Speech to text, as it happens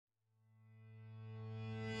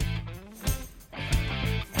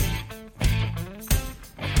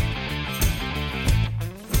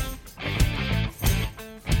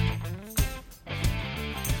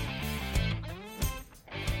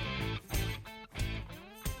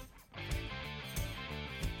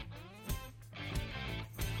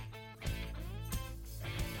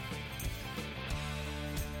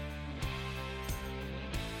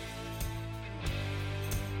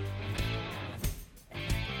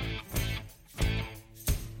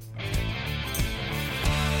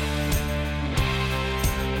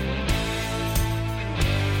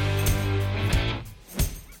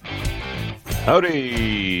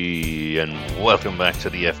Howdy, and welcome back to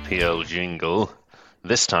the FPL jingle.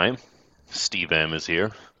 This time, Steve M is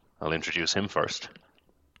here. I'll introduce him first.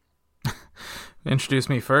 Introduce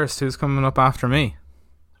me first. Who's coming up after me?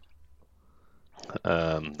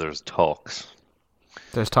 There's talks.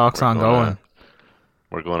 There's talks ongoing.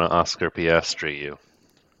 We're going to Oscar Piastri you.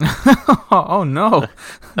 Oh no!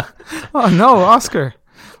 Oh no, Oscar!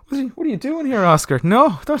 What are you doing here, Oscar? No,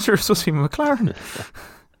 I thought you were supposed to be McLaren.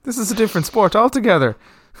 This is a different sport altogether.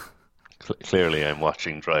 Clearly, I'm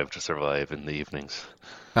watching Drive to Survive in the evenings.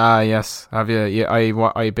 Yes. Have you? Yeah, I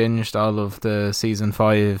binged all of the season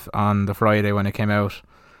 5 on the Friday when it came out,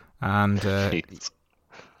 and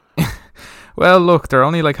well, look, they're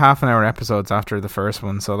only like half an hour episodes after the first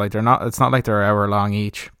one, so like they're not. It's not like they're an hour long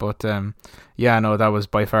each. But yeah, no, that was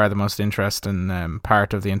by far the most interesting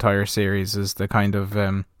part of the entire series. Is the kind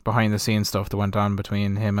of behind the scenes stuff that went on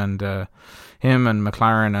between him and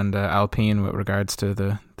McLaren and Alpine with regards to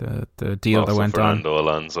the deal also that went Fernando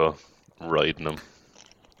Alonso riding him.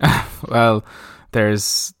 Well,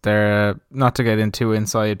 there not to get into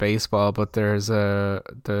inside baseball, but there's the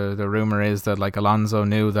rumor is that like Alonso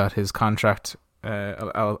knew that his contract,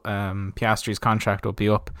 Piastri's contract will be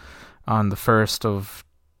up on the first of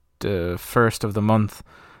the month,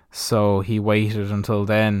 so he waited until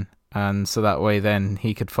then, and so that way then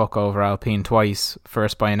he could fuck over Alpine twice,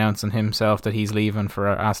 first by announcing himself that he's leaving for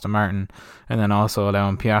Aston Martin, and then also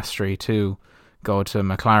allowing Piastri to go to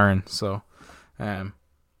McLaren. So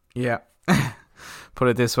yeah. Put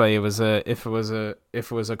it this way, if it was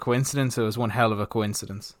a coincidence, it was one hell of a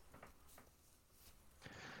coincidence.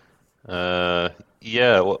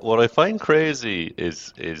 Yeah, what I find crazy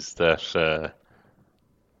is that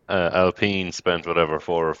Alpine spent whatever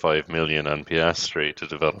 4 or 5 million on Piastri to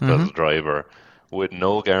develop as a driver with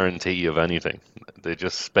no guarantee of anything. They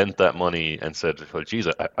just spent that money and said, well, geez,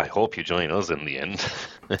 I hope you join us in the end.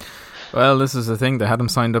 Well, this is the thing. They had him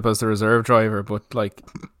signed up as the reserve driver, but like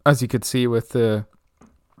as you could see with the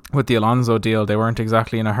Alonso deal, they weren't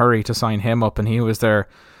exactly in a hurry to sign him up, and he was the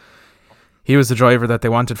driver that they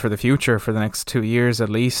wanted for the future, for the next 2 years at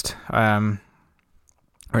least, or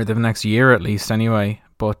the next year at least anyway.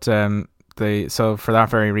 But so for that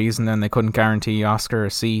very reason, then they couldn't guarantee Oscar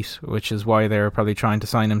a seat, which is why they were probably trying to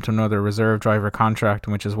sign him to another reserve driver contract,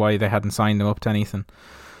 and which is why they hadn't signed him up to anything.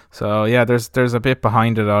 So yeah, there's a bit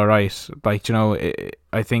behind it, all right. Like, you know,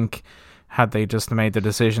 I think had they just made the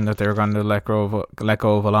decision that they were going to let go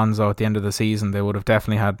of Alonso at the end of the season, they would have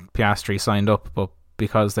definitely had Piastri signed up. But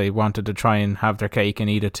because they wanted to try and have their cake and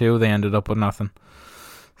eat it too, they ended up with nothing.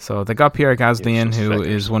 So they got Pierre Gasly in, who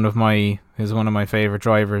is one of my favorite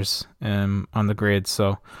drivers on the grid.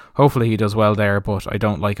 So hopefully he does well there. But I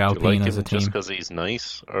don't like Alpine as a team. Just because he's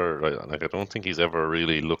nice, or like I don't think he's ever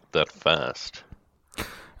really looked that fast.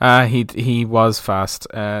 He was fast.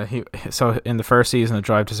 So in the first season of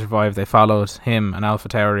Drive to Survive, they followed him and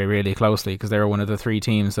AlphaTauri really closely because they were one of the 3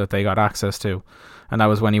 teams that they got access to, and that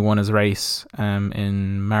was when he won his race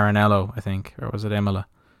in Maranello, I think, or was it Imola?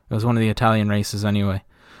 It was one of the Italian races anyway,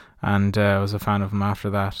 and I was a fan of him after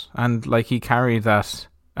that. And like he carried that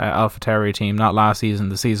AlphaTauri team, not last season,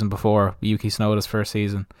 the season before, Yuki Tsunoda's first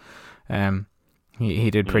season. He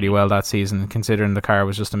did pretty well that season, considering the car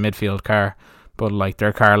was just a midfield car. But like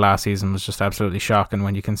their car last season was just absolutely shocking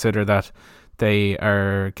when you consider that they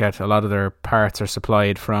get a lot of their parts are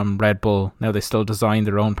supplied from Red Bull. Now they still design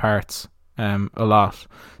their own parts a lot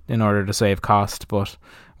in order to save cost, but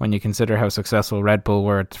when you consider how successful Red Bull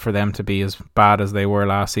were, for them to be as bad as they were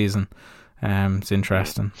last season, it's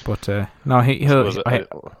interesting. But no,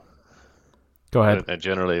 go ahead.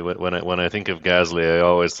 Generally, when I think of Gasly, I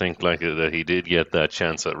always think like that he did get that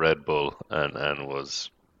chance at Red Bull and was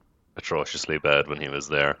atrociously bad when he was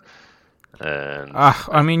there. And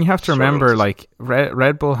I mean, you have to remember, like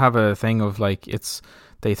Red Bull have a thing of like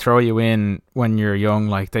they throw you in when you're young.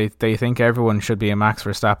 Like they think everyone should be a Max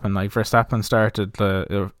Verstappen. Like Verstappen started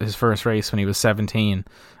his first race when he was 17,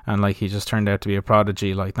 and like he just turned out to be a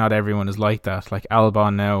prodigy. Like not everyone is like that. Like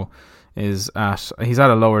Albon now he's at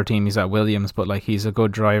a lower team. He's at Williams, but like he's a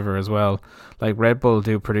good driver as well. Like Red Bull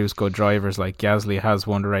do produce good drivers. Like Gasly has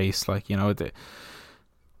won a race. Like, you know,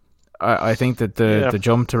 I think that the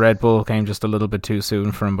jump to Red Bull came just a little bit too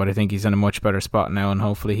soon for him, but I think he's in a much better spot now, and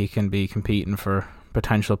hopefully he can be competing for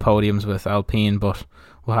potential podiums with Alpine. But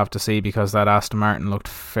we'll have to see, because that Aston Martin looked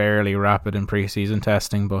fairly rapid in pre-season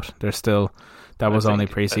testing, but that was only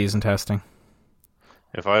pre-season testing.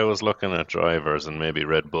 If I was looking at drivers, and maybe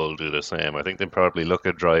Red Bull do the same, I think they probably look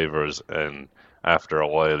at drivers, and after a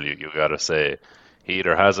while you got to say he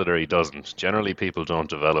either has it or he doesn't. Generally people don't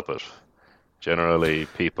develop it. Generally,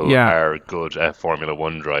 people Yeah. are good at Formula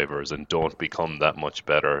One drivers and don't become that much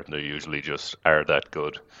better. They usually just are that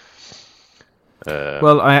good.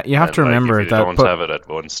 Well, you have to And like, if remember you that, don't but have it at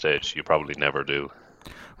one stage, you probably never do.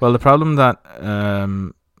 well, the problem that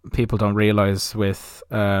people don't realize with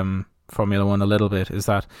Formula One a little bit is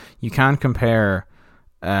that you can't compare,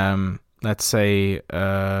 let's say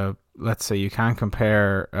you can't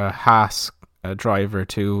compare a Haas driver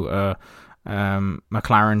to a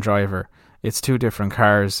McLaren driver. It's two different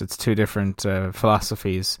cars. It's two different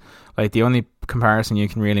philosophies. Like the only comparison you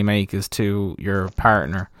can really make is to your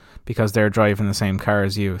partner because they're driving the same car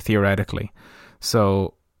as you theoretically.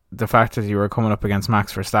 So the fact that you were coming up against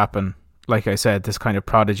Max Verstappen, like I said, this kind of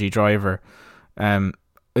prodigy driver,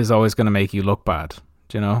 is always going to make you look bad.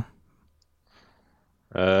 Do you know?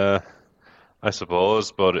 Uh, I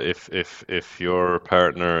suppose, but if your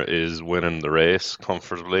partner is winning the race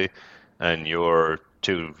comfortably and you're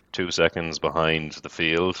two seconds behind the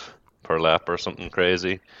field per lap or something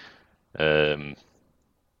crazy, um,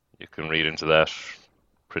 you can read into that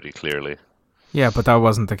pretty clearly. Yeah, but that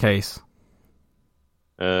wasn't the case.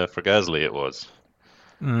 For Gasly, it was.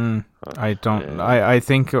 Mm, Uh, I don't. yeah.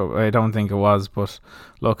 I don't think it was. But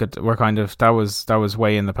look, we're kind of that was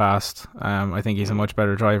way in the past. I think he's a Mm. much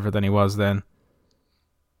better driver than he was then.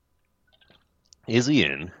 Is he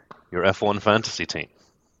in your F1 fantasy team?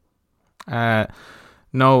 Uh,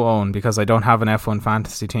 no, Owen, because I don't have an F1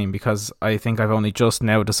 fantasy team. Because I think I've only just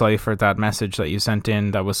now deciphered that message that you sent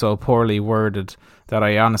in that was so poorly worded that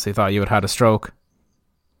I honestly thought you had had a stroke.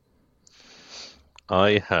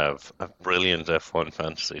 I have a brilliant F1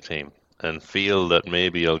 fantasy team and feel that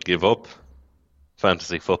maybe I'll give up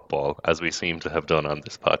fantasy football, as we seem to have done on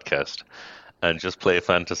this podcast, and just play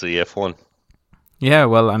fantasy F1. Yeah,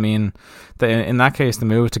 well, I mean, in that case, the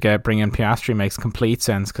move to bring in Piastri makes complete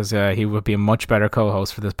sense because he would be a much better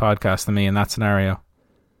co-host for this podcast than me in that scenario.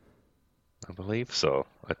 I believe so.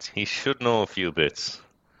 He should know a few bits.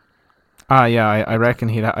 Ah, yeah, I reckon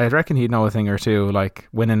he'd know a thing or two, like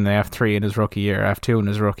winning the F3 in his rookie year, F2 in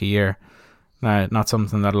his rookie year. Not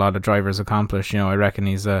something that a lot of drivers accomplish. You know, I reckon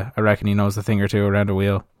he knows a thing or two around a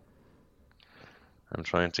wheel. I'm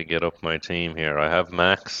trying to get up my team here. I have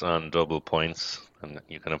Max on double points, and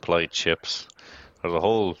you can apply chips. There's a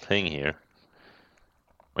whole thing here.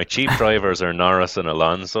 My cheap drivers are Norris and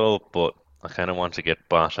Alonso, but I kind of want to get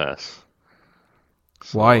Bottas.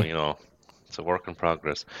 So, Why? it's a work in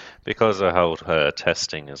progress because of how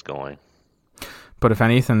testing is going. But if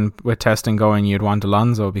anything, with testing going, you'd want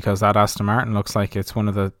Alonso because that Aston Martin looks like it's one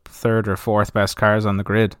of the third or fourth best cars on the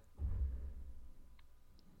grid.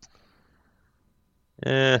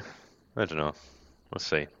 Yeah, I don't know. We'll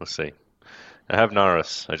see. We'll see. I have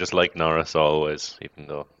Norris. I just like Norris always, even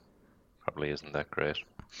though probably isn't that great.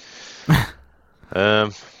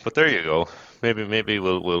 But there you go. Maybe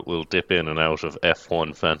we'll dip in and out of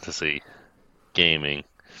F1 fantasy gaming.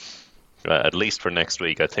 At least for next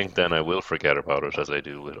week. I think then I will forget about it as I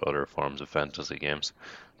do with other forms of fantasy games.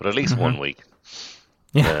 But at least 1 week.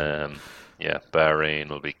 Yeah. Yeah, Bahrain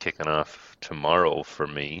will be kicking off tomorrow for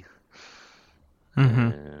me.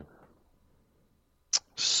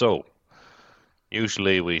 So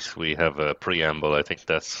usually we have a preamble. I think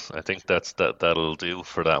that'll do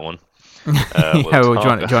for that one. Yeah, do you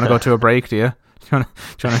want to go to a break? Do you?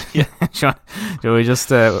 Do we just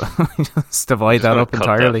just divide that up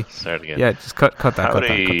entirely? Start again. Yeah, just cut that.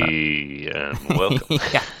 Howdy and welcome.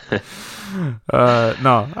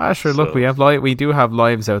 No, sure. Look, we do have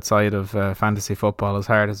lives outside of fantasy football. As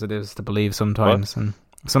hard as it is to believe sometimes, and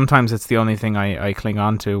sometimes it's the only thing I cling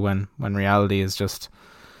on to when reality is just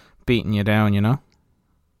beating you down. You know.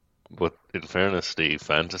 But in fairness, Steve,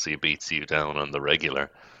 fantasy beats you down on the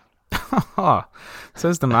regular.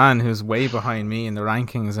 Says the man who's way behind me in the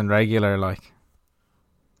rankings and regular, like.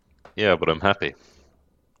 Yeah, but I'm happy.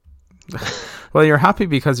 Well, you're happy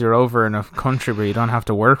because you're over in a country where you don't have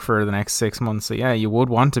to work for the next 6 months. So yeah, you would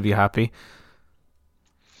want to be happy.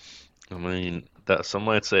 I mean, that some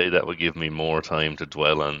might say that would give me more time to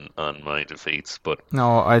dwell on my defeats, but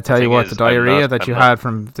no, I tell you what, the diarrhea that you had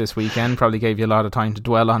from this weekend probably gave you a lot of time to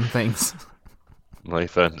dwell on things. My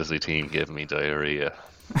fantasy team gave me diarrhea.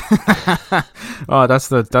 Oh, that's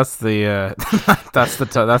the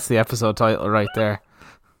episode title right there.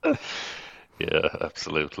 Yeah,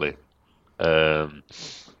 absolutely.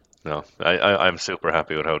 No, I'm super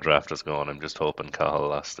happy with how draft is going. I'm just hoping Cahill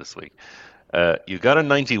lost this week. You got a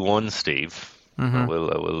 91, Steve. I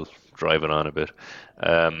will drive it on a bit.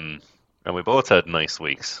 And we both had nice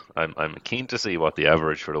weeks. I'm keen to see what the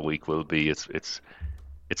average for the week will be. It's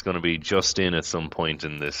it's going to be just in at some point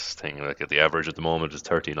in this thing. Like, at the average at the moment is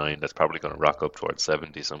 39. That's probably going to rock up towards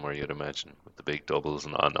 70 somewhere, you'd imagine, with the big doubles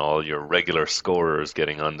and on all your regular scorers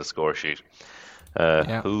getting on the score sheet.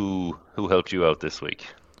 Yeah. Who helped you out this week?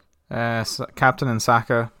 Captain and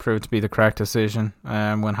Saka proved to be the correct decision.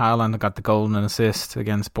 When Haaland got the goal and an assist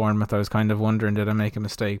against Bournemouth, I was kind of wondering, did I make a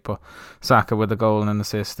mistake? But Saka with the goal and an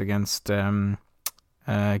assist against Everton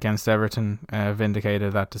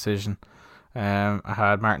vindicated that decision. I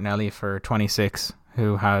had Martinelli for 26,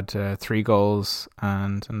 who had 3 goals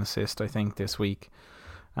and an assist, I think, this week.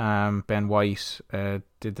 Ben White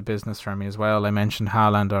did the business for me as well. I mentioned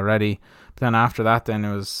Haaland already. But then after that, then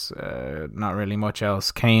it was not really much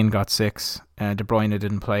else. Kane got 6. De Bruyne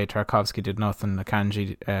didn't play. Tarkovsky did nothing.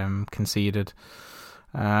 Akanji conceded.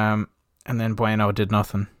 And then Bueno did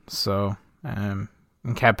nothing. So, and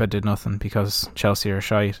Kepa did nothing because Chelsea are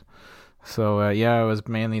shite. So it was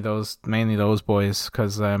mainly those boys,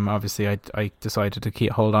 because obviously I decided to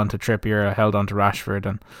hold on to Trippier. I held on to Rashford,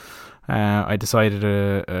 and I decided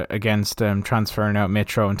against transferring out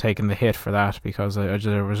Mitro and taking the hit for that, because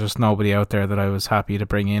there was just nobody out there that I was happy to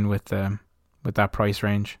bring in with that price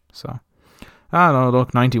range. So I don't know.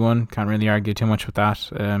 Look, 91, can't really argue too much with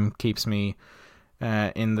that. Keeps me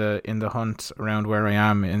in the hunt around where I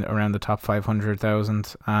am, around the top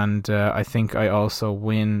 500,000, and I think I also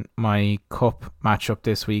win my cup matchup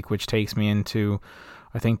this week, which takes me into,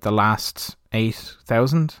 I think, the last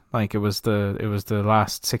 8,000. Like, it was the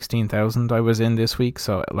last 16,000 I was in this week,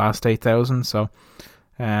 so last 8,000. So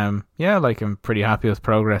like, I'm pretty happy with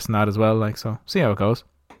progress in that as well. Like, so see how it goes.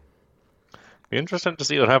 Be interesting to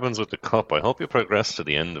see what happens with the cup. I hope you progress to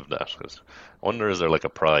the end of that, because I wonder, is there like a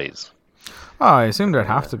prize? Oh, I assume there'd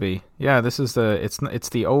have to be. Yeah, this is it's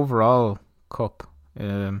the overall cup.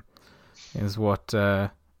 Is what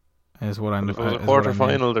I'm. But if it was a quarter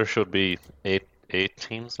final, there should be eight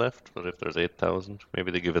teams left. But if there's 8,000,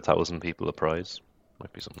 maybe they give 1,000 people a prize.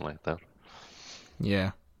 Might be something like that.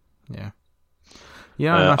 Yeah. I'm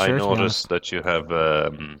not I sure. noticed that you have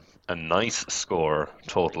a nice score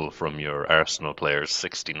total from your Arsenal players,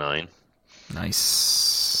 69.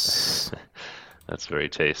 Nice. That's very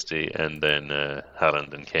tasty. And then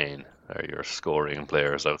Haaland and Kane are your scoring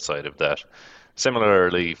players outside of that.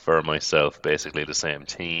 Similarly for myself, basically the same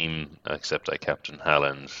team, except I captain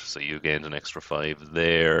Haaland, so you gained an extra 5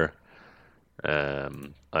 there.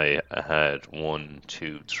 I had 1,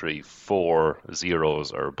 2, 3, 4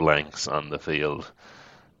 zeros or blanks on the field,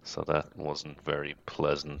 so that wasn't very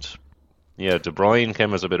pleasant. Yeah, De Bruyne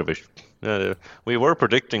came as a bit of a... we were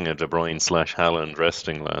predicting a De Bruyne / Haaland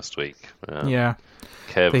resting last week. Yeah.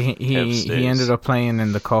 Kev He ended up playing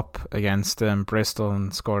in the cup against Bristol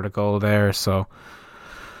and scored a goal there. So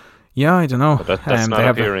yeah, I don't know. But that's not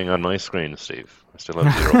appearing on my screen, Steve. I still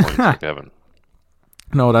have 0 points for Kevin.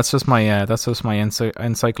 No, that's just my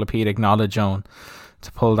encyclopedic knowledge zone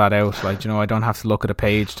to pull that out. Like, I don't have to look at a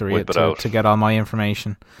page to get all my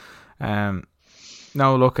information.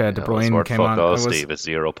 No, look, De Bruyne came on. All, Steve, it's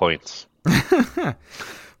 0 points. But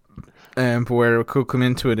where it could come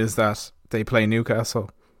into it is that they play Newcastle,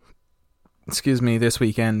 this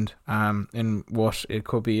weekend, in what it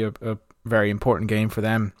could be a very important game for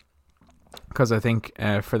them, because I think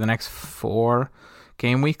for the next 4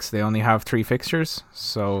 game weeks they only have 3 fixtures,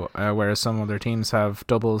 so whereas some other teams have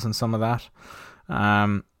doubles and some of that.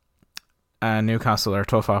 Newcastle are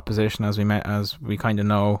tough opposition, as we kind of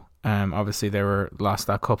know. Obviously they lost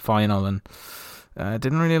that cup final, and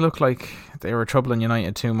didn't really look like they were troubling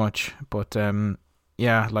United too much, but I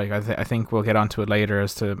think we'll get onto it later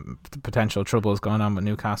as to the potential troubles going on with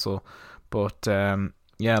Newcastle. But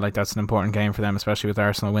that's an important game for them, especially with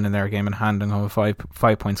Arsenal winning their game in hand and going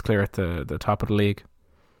 5 points clear at the top of the league.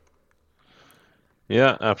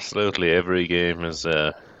 Yeah, absolutely. Every game is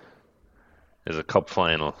a cup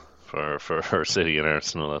final for City and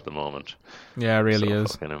Arsenal at the moment. Yeah, it really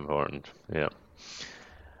is. Fucking important. Yeah.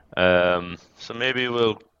 So maybe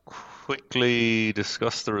we'll quickly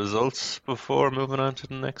discuss the results before moving on to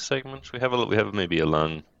the next segment. We have maybe a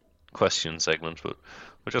long question segment, but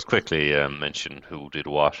we'll just quickly mention who did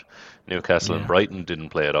what. Newcastle and Brighton didn't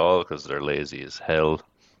play at all because they're lazy as hell.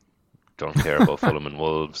 Don't care about Fulham and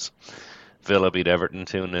Wolves. Villa beat Everton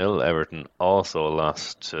 2-0. Everton also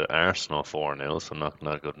lost to Arsenal 4-0, so not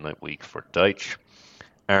a good week for Dyche.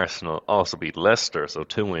 Arsenal also beat Leicester, so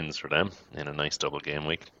 2 wins for them in a nice double game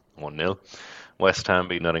week, 1-0. West Ham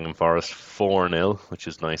beat Nottingham Forest 4-0, which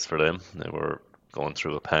is nice for them. They were going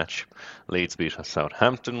through a patch. Leeds beat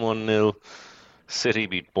Southampton 1-0. City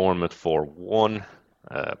beat Bournemouth 4-1.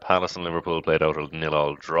 Palace and Liverpool played out a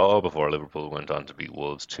 0-0 draw before Liverpool went on to beat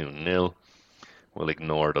Wolves 2-0. we'll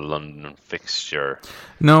ignore the London fixture.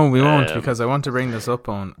 No, we won't, Um, because I want to bring this up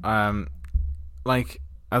on like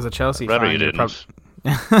as a I'd Chelsea rather fan, you you're probably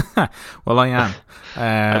didn't. well, I am.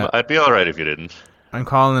 I'd be all right if you didn't. I'm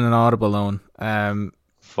calling an audible loan.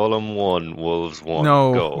 Fulham 1, Wolves 1.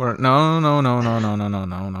 No, Go. we're no.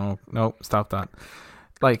 Stop that.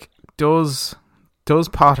 Like, does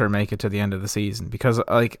Potter make it to the end of the season? Because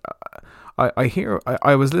I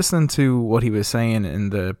was listening to what he was saying in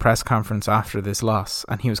the press conference after this loss,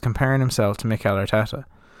 and he was comparing himself to Mikel Arteta,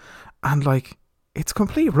 and like, it's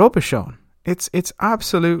complete rubbish, Sean. It's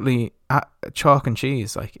absolutely chalk and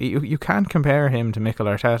cheese. Like, you can't compare him to Mikel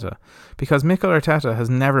Arteta, because Mikel Arteta has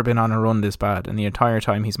never been on a run this bad in the entire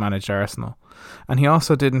time he's managed Arsenal, and he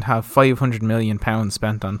also didn't have £500 million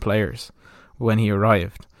spent on players when he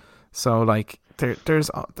arrived. So like, there's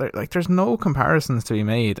no comparisons to be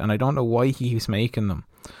made, and I don't know why he keeps making them.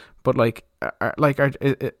 But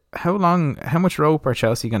how much rope are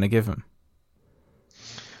Chelsea going to give him?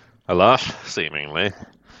 A lot, seemingly.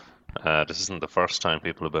 This isn't the first time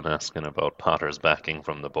people have been asking about Potter's backing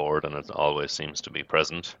from the board, and it always seems to be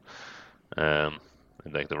present. Um,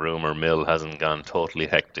 like the rumor mill hasn't gone totally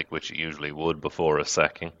hectic, which it usually would before a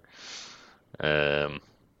sacking. Um,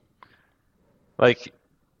 like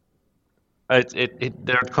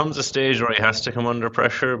there comes a stage where he has to come under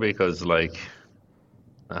pressure because, like,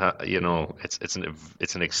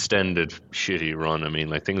 it's an extended shitty run. I mean,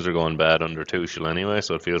 like, things are going bad under Tuchel anyway,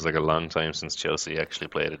 so it feels like a long time since Chelsea actually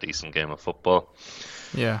played a decent game of football.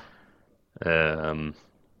 Yeah. Um,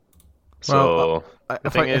 Well, so the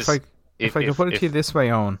thing is, if I could put it to you this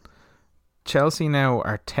way, Owen, Chelsea now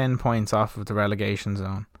are 10 points off of the relegation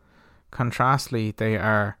zone. Contrastly, they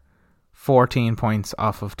are 14 points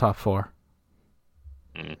off of top four.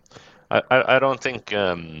 I don't think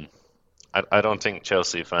I don't think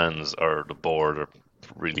Chelsea fans or the board are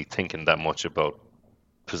really thinking that much about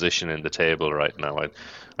position in the table right now.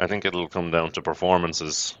 I think it'll come down to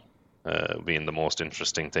performances being the most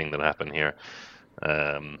interesting thing that happened here.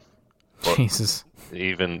 But Jesus.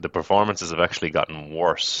 even the performances have actually gotten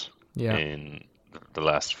worse Yeah. in the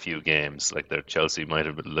last few games. Like, Chelsea might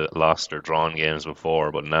have lost or drawn games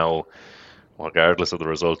before, but now, regardless of the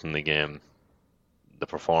result in the game, the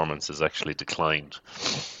performance has actually declined.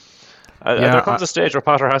 There comes a stage where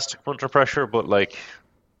Potter has to come under pressure, but, like,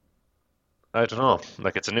 I don't know.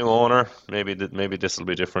 Like, it's a new owner. Maybe this will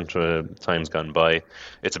be different to times gone by.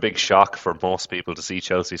 It's a big shock for most people to see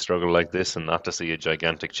Chelsea struggle like this and not to see a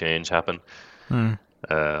gigantic change happen.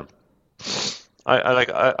 Uh,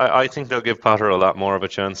 I think they'll give Potter a lot more of a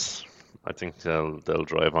chance. I think they'll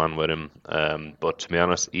drive on with him. But to be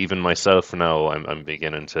honest, even myself now, I'm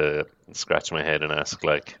beginning to scratch my head and ask,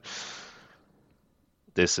 like,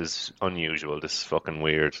 this is unusual. This is fucking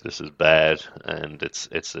weird. This is bad, and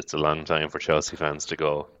it's a long time for Chelsea fans to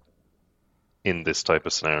go in this type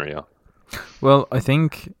of scenario. Well, I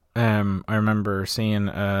think I remember seeing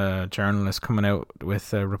a journalist coming out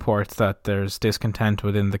with a report that there's discontent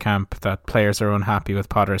within the camp, that players are unhappy with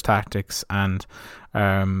Potter's tactics and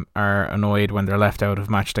are annoyed when they're left out of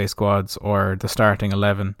matchday squads or the starting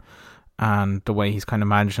 11 and the way he's kind of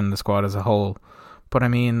managing the squad as a whole. But I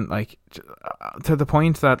mean, like, to the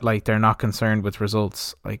point that, like, they're not concerned with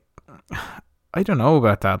results, like, I don't know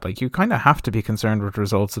about that. Like, you kind of have to be concerned with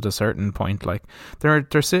results at a certain point. Like, they're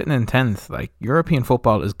sitting in 10th. Like, European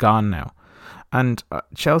football is gone now. And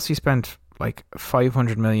Chelsea spent, like,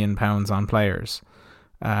 £500 million on players,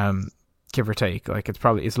 give or take. Like,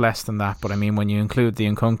 it's less than that. But I mean, when you include the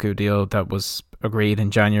Nkunku deal that was agreed in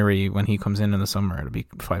January, when he comes in the summer, it'll be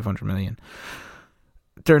 500 million.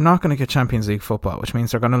 They're not going to get Champions League football, which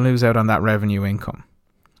means they're going to lose out on that revenue income,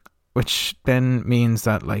 which then means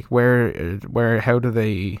that, like, how do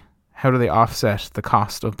they offset the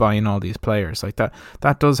cost of buying all these players? Like,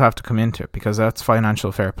 that does have to come into it, because that's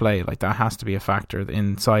financial fair play. Like, that has to be a factor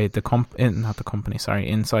inside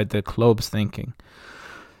inside the club's thinking.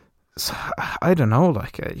 So, I don't know,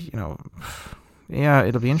 like, yeah,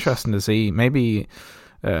 it'll be interesting to see. Maybe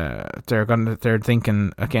they're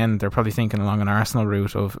thinking again. They're probably thinking along an Arsenal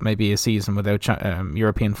route of maybe a season without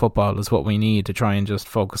European football is what we need to try and just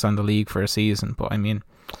focus on the league for a season. But I mean,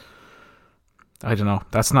 I don't know.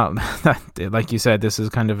 That's not like you said. This is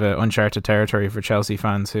kind of uncharted territory for Chelsea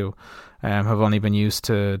fans who have only been used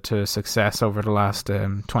to success over the last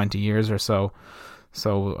 20 years or so.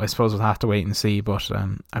 So I suppose we'll have to wait and see. But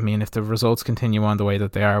I mean, if the results continue on the way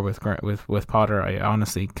that they are with Potter, I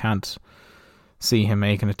honestly can't see him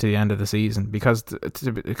making it to the end of the season, because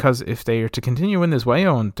if they are to continue in this way,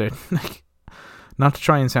 on, like, not to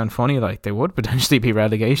try and sound funny, like, they would potentially be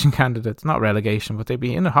relegation candidates. Not relegation, but they'd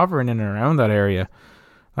be hovering in and around that area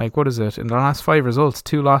Like, what is it? In the last 5 results,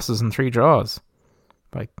 2 losses and 3 draws.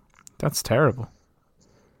 Like, that's terrible.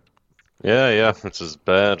 Yeah, it's as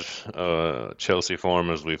bad Chelsea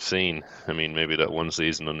form as we've seen. I mean, maybe that one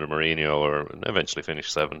season under Mourinho, or eventually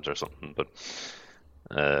finished seventh or something. But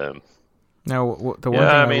um, Now, the one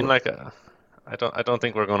yeah, thing I mean, like, I don't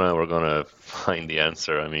think we're gonna find the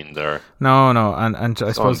answer. I mean, they're no, and I it's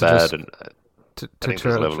going suppose to bad, just and I to think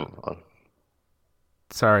there's a level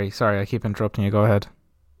sorry, I keep interrupting you. Go ahead.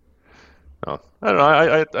 no, I don't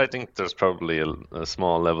know. I think there's probably a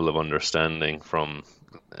small level of understanding from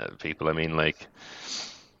people. I mean, like,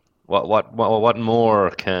 what more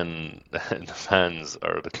can the fans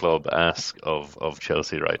or the club ask of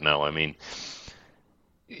Chelsea right now? I mean,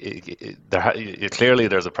 clearly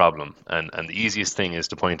there's a problem, and the easiest thing is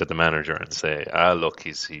to point at the manager and say, look,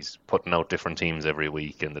 he's putting out different teams every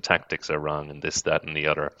week, and the tactics are wrong, and this, that, and the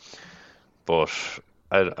other. But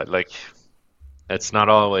I like it's not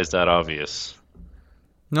always that obvious.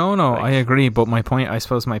 No, I Like, agree. But I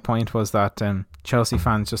suppose my point was that Chelsea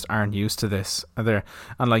fans just aren't used to this. And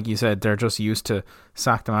like you said, they're just used to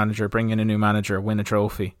sack the manager, bring in a new manager, win a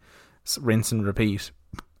trophy, rinse and repeat.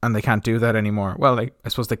 And they can't do that anymore. Well, I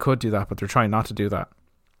suppose they could do that, but they're trying not to do that.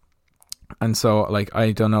 And so, like,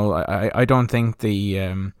 I don't know. I don't think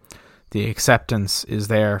the acceptance is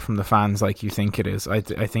there from the fans like you think it is. I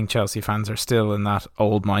think Chelsea fans are still in that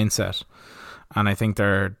old mindset, and I think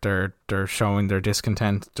they're showing their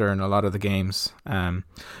discontent during a lot of the games.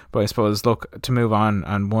 But I suppose, look, to move on,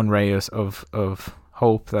 and one ray of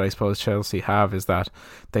hope that I suppose Chelsea have is that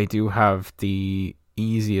they do have the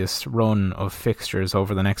easiest run of fixtures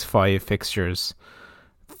over the next 5 fixtures,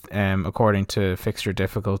 according to fixture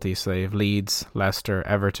difficulty. So they have Leeds, Leicester,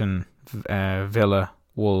 Everton, Villa,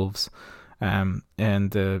 Wolves, and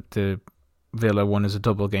the Villa one is a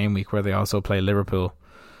double game week where they also play Liverpool.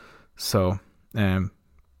 So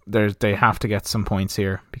they have to get some points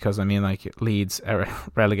here, because I mean, like, Leeds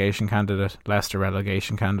relegation candidate, Leicester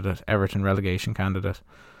relegation candidate, Everton relegation candidate.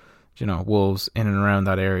 Wolves in and around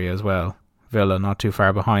that area as well. Villa not too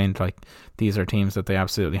far behind. Like, these are teams that they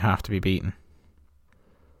absolutely have to be beaten.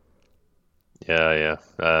 yeah.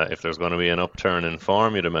 If there's going to be an upturn in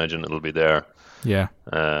form, you'd imagine it'll be there. Yeah.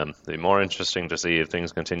 It'll be more interesting to see if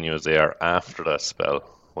things continue as they are after that spell,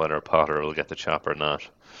 whether Potter will get the chop or not.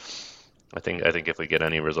 I think if we get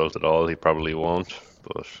any result at all, he probably won't.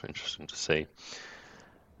 But interesting to see.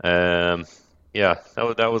 Yeah,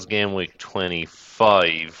 that was game week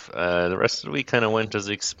 25. The rest of the week kind of went as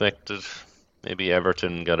expected. Maybe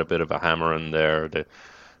Everton got a bit of a hammer in there. They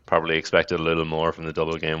probably expected a little more from the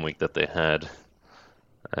double game week that they had.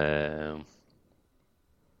 Not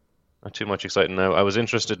too much exciting now. I was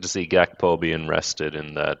interested to see Gakpo being rested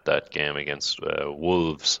in that game against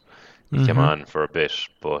Wolves. He came on for a bit,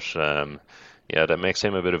 but yeah, that makes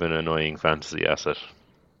him a bit of an annoying fantasy asset.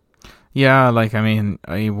 Yeah, like, I mean,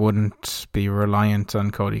 I wouldn't be reliant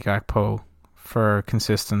on Cody Gakpo for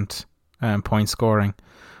consistent point scoring.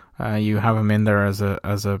 You have him in there as a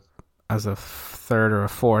third or a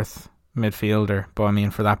fourth midfielder, but I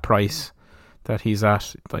mean, for that price that he's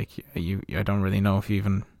at, like, I don't really know if you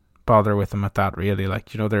even bother with him at that, really.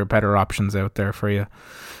 Like, there are better options out there for you.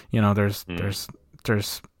 There's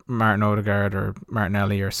Martin Odegaard or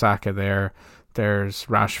Martinelli or Saka there. There's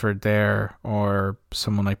Rashford there, or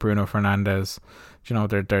someone like Bruno Fernandes.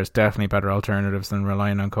 There's definitely better alternatives than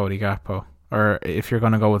relying on Cody Gakpo. Or if you're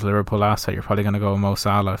going to go with Liverpool asset, you're probably going to go with Mo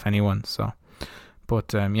Salah, if anyone. So,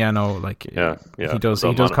 but he does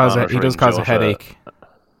cause a headache.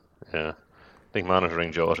 Yeah, I think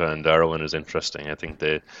monitoring Jota and Darwin is interesting. I think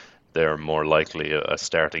they're more likely a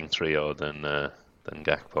starting trio than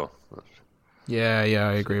Gakpo. Yeah,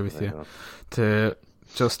 I agree with you. To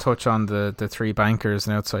just touch on the 3 bankers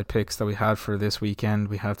and outside picks that we had for this weekend,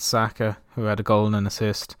 we had Saka, who had a goal and an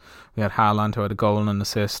assist. We had Haaland, who had a goal and an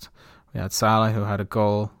assist. We had Salah, who had a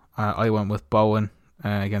goal. I went with Bowen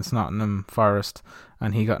against Nottingham Forest,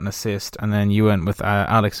 and he got an assist. And then you went with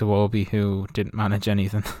Alex Iwobi, who didn't manage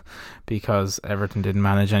anything because Everton didn't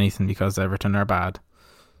manage anything because Everton are bad.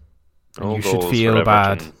 And you should feel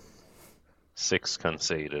bad. 6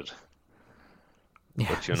 conceded. Yeah.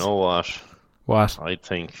 But you know what? What? I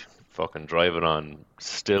think fucking drive it on.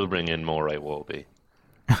 Still bring in more Iwobi.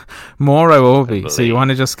 More Iwobi. So you want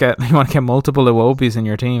to get multiple Iwobis in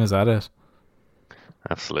your team? Is that it?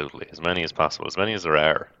 Absolutely, as many as possible, as many as there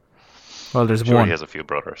are. Well, there's sure one. He has a few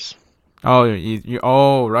brothers. Oh,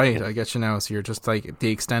 oh, right. I get you now. So you're just like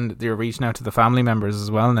you're reaching out to the family members as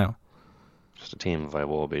well now. Just a team of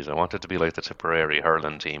Iwobis. I want it to be like the Tipperary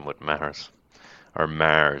hurling team with Mars, or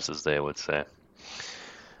Mars, as they would say.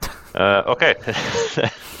 Okay.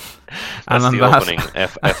 And That's on the that, opening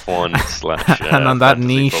F1 slash and on that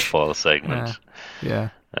fantasy niche, football segment. yeah.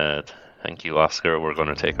 Uh, thank you, Oscar. We're going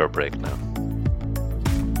to take our break now.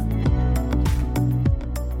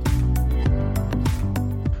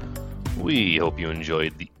 We hope you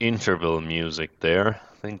enjoyed the interval music there.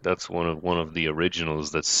 I think that's one of the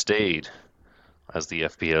originals that stayed as the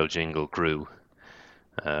FPL jingle grew.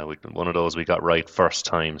 One of those we got right first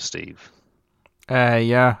time, Steve.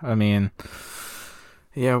 Yeah. I mean,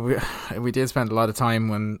 yeah, we did spend a lot of time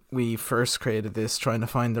when we first created this trying to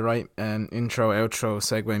find the right intro, outro,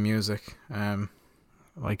 segue music.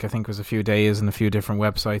 Like I think it was a few days and a few different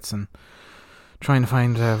websites, and trying to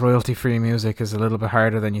find royalty-free music is a little bit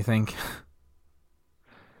harder than you think.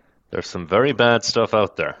 There's some very bad stuff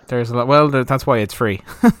out there. There's a lot. Well, that's why it's free,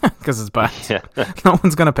 because it's bad. Yeah, No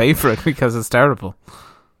one's gonna pay for it because it's terrible.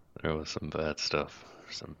 there was some bad stuff.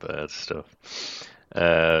 Some bad stuff.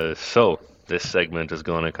 So this segment is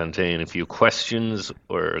going to contain a few questions.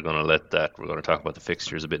 We're going to talk about the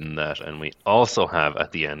fixtures a bit in that, and we also have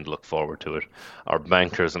at the end, look forward to it, our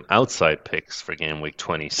bankers and outside picks for game week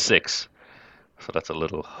 26. So that's a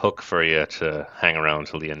little hook for you to hang around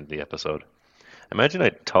till the end of the episode. Imagine I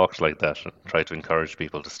talked like that and tried to encourage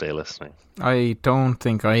people to stay listening. I don't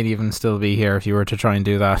think I'd even still be here if you were to try and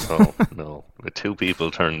do that. Oh, no. With two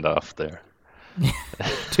people turned off there.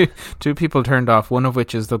 Two people turned off, one of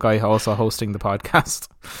which is the guy also hosting the podcast.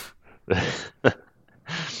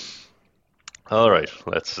 All right,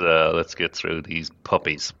 let's get through these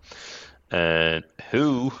puppies.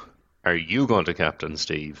 Who are you going to captain,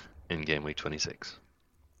 Steve, in game week 26?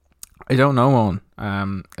 I don't know,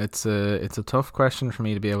 Owen. It's a tough question for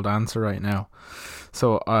me to be able to answer right now.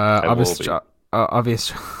 So obvious,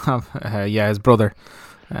 yeah, his brother.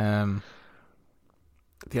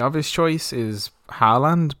 The obvious choice is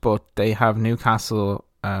Haaland, but they have Newcastle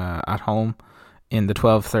at home in the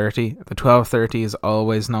 12:30. The 12:30 is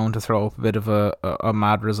always known to throw up a bit of a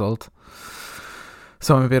mad result.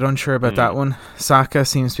 So I'm a bit unsure about that one. Saka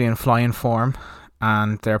seems to be in flying form,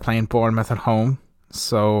 and they're playing Bournemouth at home.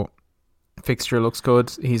 So fixture looks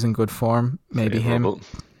good. He's in good form. Maybe Favorable. him.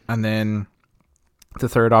 And then the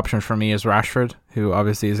third option for me is Rashford, who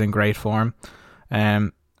obviously is in great form.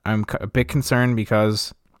 I'm a bit concerned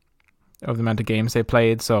because of the amount of games they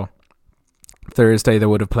played. So Thursday they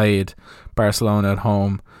would have played Barcelona at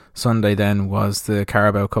home. Sunday then was the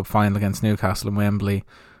Carabao Cup final against Newcastle in Wembley.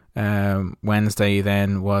 Wednesday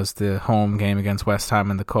then was the home game against West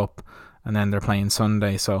Ham in the Cup, and then they're playing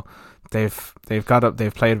Sunday. So they've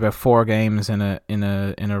played about 4 games in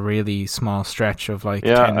a really small stretch of like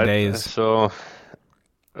 10 days.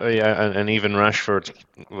 And even Rashford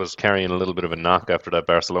was carrying a little bit of a knock after that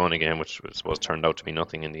Barcelona game, which was turned out to be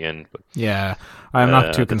nothing in the end. But yeah, I'm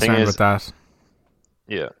not too concerned with that.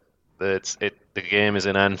 Yeah, the game is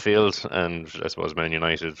in Anfield, and I suppose Man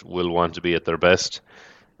United will want to be at their best.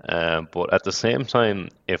 But at the same time,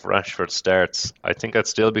 if Rashford starts, I think I'd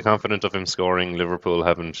still be confident of him scoring. Liverpool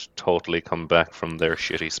haven't totally come back from their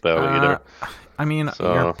shitty spell either. I mean,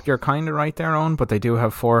 so, you're kind of right there, Owen, but they do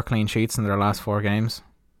have 4 clean sheets in their last 4 games.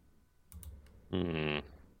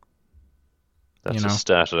 That's a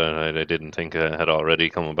stat that I didn't think had already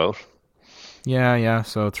come about. Yeah.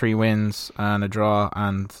 So 3 wins and a draw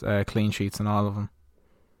and clean sheets in all of them.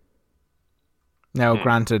 Now,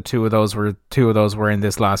 granted, two of those were in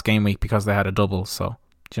this last game week because they had a double. So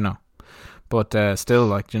but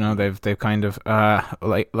still, they've kind of I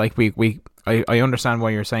understand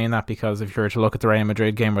why you're saying that, because if you were to look at the Real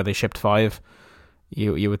Madrid game where they shipped 5,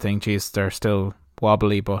 you would think, geez, they're still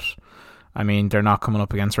wobbly, but I mean, they're not coming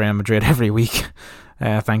up against Real Madrid every week.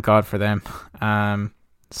 Thank God for them.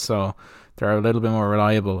 So they're a little bit more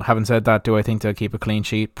reliable. Having said that, do I think they'll keep a clean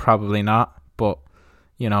sheet? Probably not, but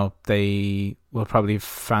they will probably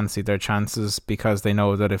fancy their chances because they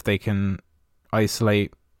know that if they can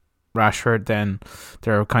isolate Rashford, then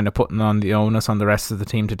they're kind of putting on the onus on the rest of the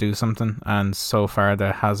team to do something, and so far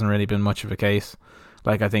there hasn't really been much of a case.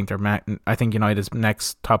 Like I think United's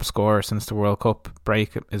next top scorer since the World Cup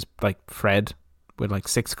break is like Fred with like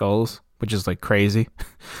 6 goals, which is like crazy.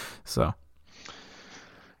 So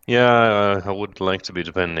yeah, I would like to be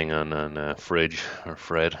depending on Fridge or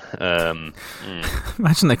Fred.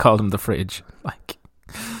 Imagine they called him the Fridge. Like,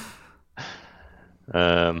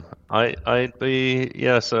 I'd be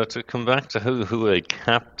So to come back to who a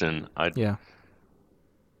captain,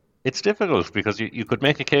 It's difficult because you could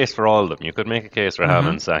make a case for all of them. You could make a case for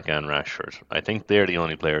Haaland, Saka, and Rashford. I think they're the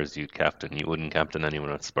only players you'd captain. You wouldn't captain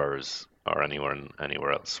anyone at Spurs or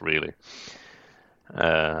anywhere else, really.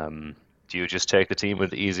 Do you just take the team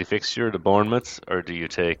with the easy fixture, the Bournemouth, or do you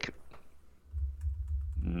take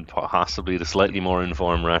possibly the slightly more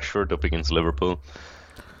informed Rashford up against Liverpool.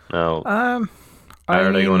 Now, Um, I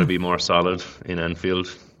are they going to mean, be more solid in Anfield?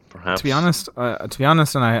 to be Perhaps.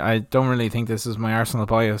 honest, and I don't really think this is my Arsenal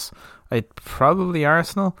bias. I'd probably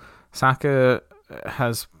Arsenal. Saka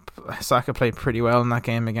has Saka played pretty well in that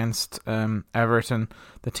game against Everton.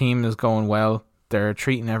 The team is going well. They're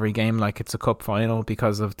treating every game like it's a cup final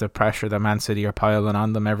because of the pressure that Man City are piling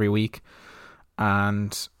on them every week.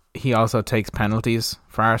 And he also takes penalties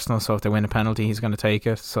for Arsenal, so if they win a penalty, he's going to take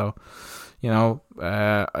it. So,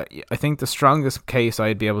 I think the strongest case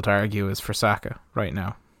I'd be able to argue is for Saka right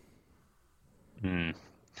now. Hmm.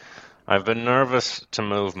 I've been nervous to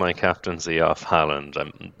move my captaincy off Haaland.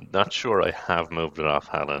 I'm not sure I have moved it off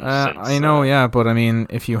Haaland I since know, yeah, but I mean,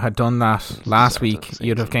 if you had done that the last start of the week,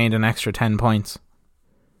 you'd have season. gained an extra 10 points.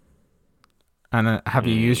 And have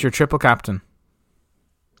you used Hmm. your triple captain?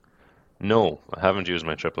 No, I haven't used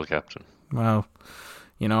my triple captain. Well,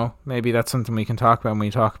 maybe that's something we can talk about when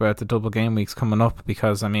we talk about the double game weeks coming up.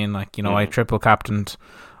 Because I mean, like, I Hmm. triple captained,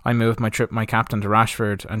 I moved my captain to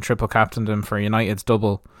Rashford and triple captained him for United's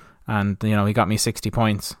double, and he got me 60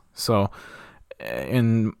 points. So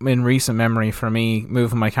in recent memory, for me,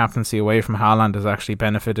 moving my captaincy away from Haaland has actually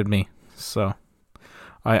benefited me. So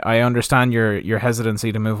I understand your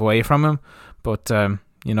hesitancy to move away from him, but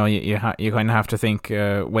you kind of have to think,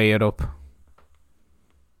 weigh it up.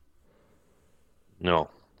 No.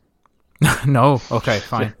 No, okay,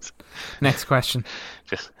 fine. Next question.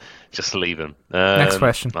 just just leave him. Next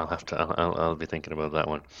question. I'll be thinking about that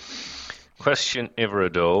one. Question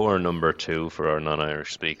Iverido, or number two for our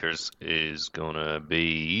non-Irish speakers, is gonna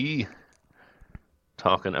be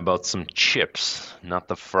talking about some chips, not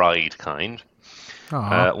the fried kind.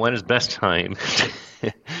 Aw. When is best time?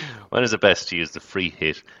 When is it best to use the free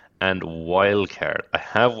hit and wild card? I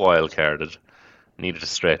have wild carded. Needed to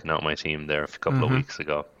straighten out my team there a couple of Mm-hmm. weeks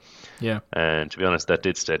ago, Yeah. and to be honest, that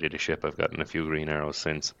did steady the ship. I've gotten a few green arrows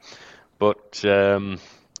since, but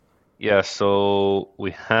yeah. So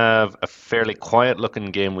we have a fairly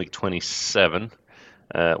quiet-looking game week 27.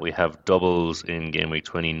 We have doubles in game week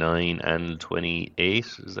 29 and 28.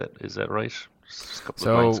 Is that right? Just a couple of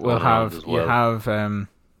So blanks we'll going around have as you well. have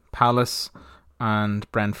Palace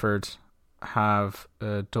and Brentford have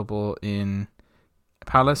a double in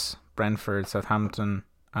Palace, Brentford, Southampton,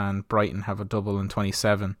 and Brighton have a double in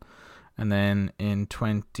 27, and then in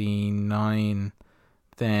 29,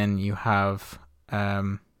 then you have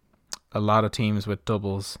a lot of teams with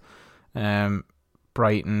doubles. Um,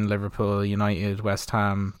 Brighton, Liverpool, United, West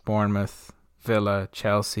Ham, Bournemouth, Villa,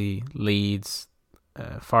 Chelsea, Leeds,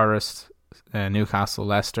 Forest, Newcastle,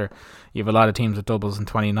 Leicester. You have a lot of teams with doubles in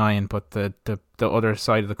 29, but the other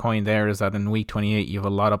side of the coin there is that in week 28 you have a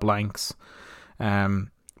lot of blanks.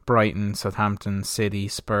 Brighton, Southampton, City,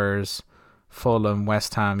 Spurs, Fulham,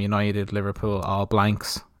 West Ham, United, Liverpool, all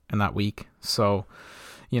blanks in that week. So,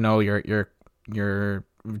 you're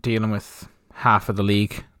dealing with half of the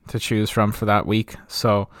league to choose from for that week.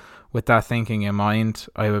 So, with that thinking in mind,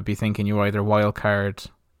 I would be thinking you either wildcard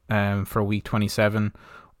for week 27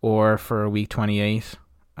 or for week 28,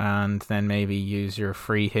 and then maybe use your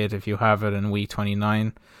free hit if you have it in week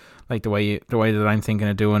 29. Like the way that I'm thinking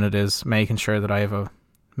of doing it is making sure that I have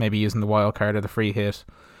maybe using the wild card or the free hit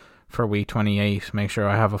for week 28. Make sure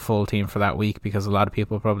I have a full team for that week, because a lot of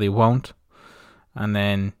people probably won't, and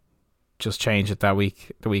then just change it the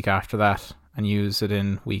week after that, and use it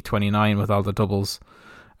in week 29 with all the doubles,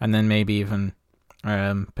 and then maybe even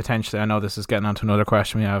potentially, I know this is getting onto another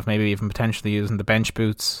question we have, maybe even potentially using the bench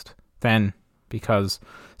boost then,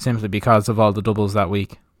 simply because of all the doubles that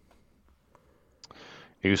week.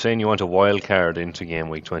 Are you saying you want a wild card into game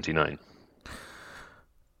week 29,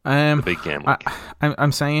 the Um, big game I, week?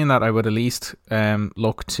 I'm saying that I would at least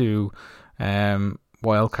look to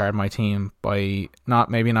wildcard my team by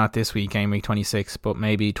maybe not this week, game week 26, but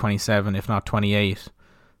maybe 27, if not 28,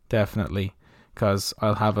 definitely, because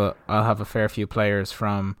I'll have a fair few players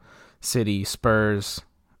from City, Spurs,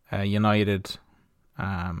 United,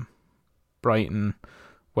 Brighton,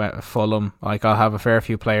 Fulham. Like, I'll have a fair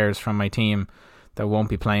few players from my team that won't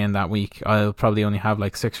be playing that week. I'll probably only have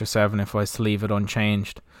like 6 or 7 if I was to leave it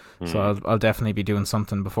unchanged. So I'll definitely be doing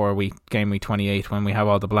something before game week 28 when we have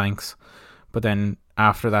all the blanks. But then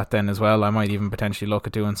after that, then as well, I might even potentially look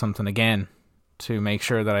at doing something again to make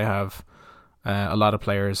sure that I have a lot of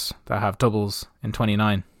players that have doubles in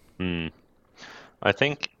 29. Hmm. I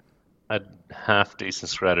think a half decent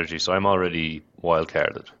strategy. So I'm already wild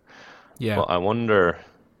carded, Yeah. but I wonder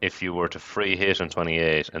if you were to free hit on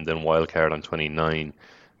 28 and then wild card on 29.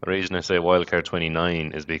 The reason I say wild card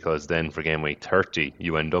 29 is because then for game week 30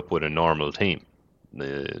 you end up with a normal team.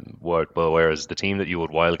 Whereas the team that you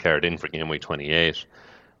would wildcard in for game week 28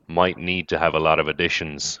 might need to have a lot of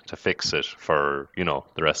additions to fix it for,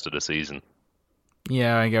 the rest of the season.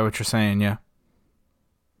 Yeah, I get what you're saying. Yeah,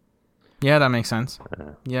 yeah, that makes sense.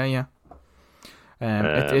 Uh, Yeah, yeah. It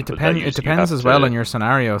but that depends. It you depends have as well on to. your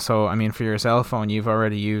scenario. So, I mean, for your cell phone, you've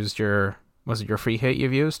already used your. Was it your free hit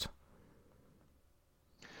you've used?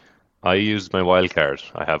 I used my wild card.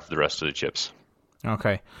 I have the rest of the chips.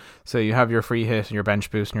 Okay, so you have your free hit and your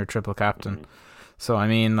bench boost and your triple captain. Mm. So I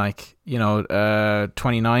mean,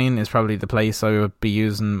 29 is probably the place I would be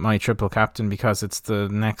using my triple captain because it's the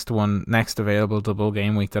next available double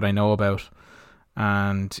game week that I know about,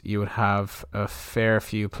 and you would have a fair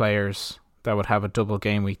few players that would have a double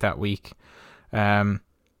game week that week. Um,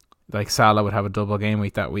 like Salah would have a double game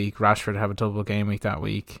week that week. Rashford would have a double game week that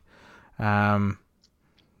week. Um,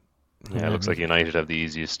 Yeah, it looks like United have the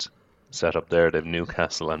easiest setup there. They have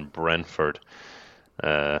Newcastle and Brentford.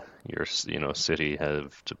 City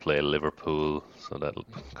have to play Liverpool, so that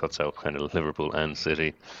cuts out kind of Liverpool and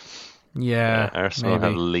City. yeah, Arsenal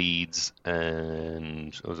have maybe. Leeds,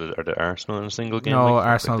 and are the Arsenal in a single game No, week?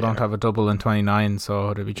 Looks like Arsenal they don't are. have a double in 29,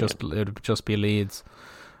 so Yeah, it would just be Leeds.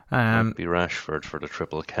 might Um, be Rashford for the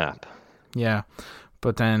triple cap. yeah,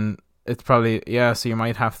 but then it's probably yeah. So you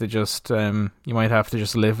might have to just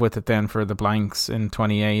live with it then for the blanks in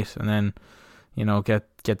 28, and then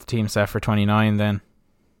get the team set for 29. Then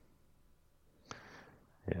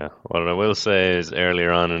Yeah, what I will say is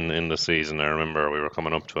earlier on in the season, I remember we were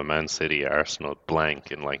coming up to a Man City Arsenal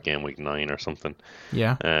blank in like game week 9 or something,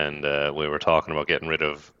 yeah, and we were talking about getting rid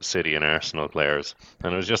of City and Arsenal players,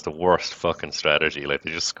 and it was just the worst fucking strategy. Like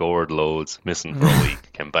they just scored loads, missing for a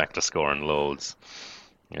week, came back to scoring loads,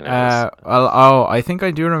 and it was. I think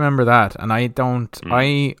I do remember that, and I don't.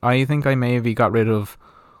 Mm, I think I maybe got rid of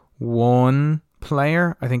one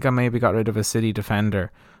player. I think I maybe got rid of a City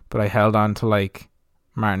defender, but I held on to like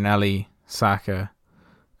Martinelli, Saka,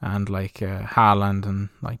 and like Haaland and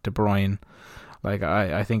like De Bruyne. Like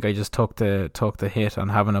I think I just took the hit on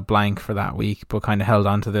having a blank for that week, but kind of held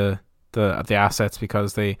on to the assets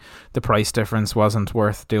because the price difference wasn't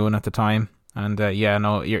worth doing at the time. And yeah,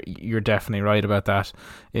 no, you're definitely right about that.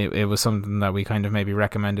 It was something that we kind of maybe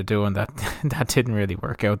recommended doing that that didn't really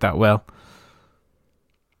work out that well.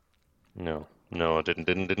 no, no, it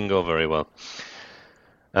didn't go very well.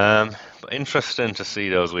 But interesting to see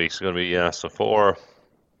those weeks. It's going to be so four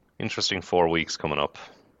interesting 4 weeks coming up.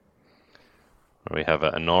 Where we have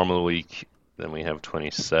a normal week, then we have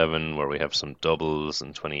 27 where we have some doubles,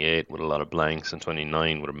 and 28 with a lot of blanks, and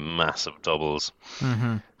 29 with massive doubles.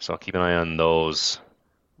 Mm-hmm. So keep an eye on those.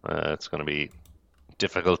 It's going to be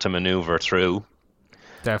difficult to maneuver through.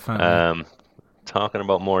 Definitely. Um, Talking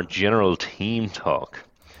about more general team talk.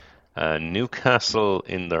 Newcastle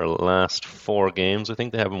in their last 4 games, I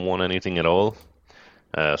think they haven't won anything at all.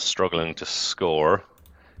 Struggling to score,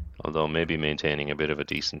 although maybe maintaining a bit of a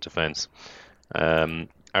decent defence.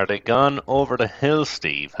 Are they gone over the hill,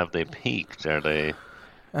 Steve? Have they peaked? Are they?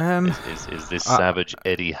 Um, Is this uh, savage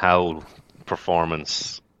Eddie Howe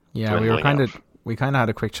performance yeah, dwindling out? we kind of had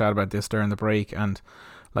a quick chat about this during the break, and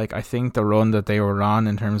like I think the run that they were on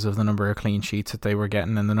in terms of the number of clean sheets that they were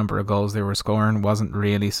getting and the number of goals they were scoring wasn't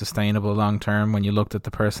really sustainable long term when you looked at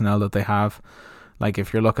the personnel that they have. Like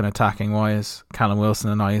if you're looking attacking wise, Callum Wilson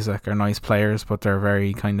and Isaac are nice players, but they're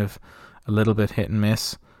very kind of a little bit hit and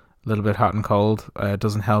miss, a little bit hot and cold. It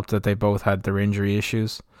doesn't help that they both had their injury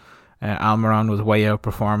issues. Almiron was way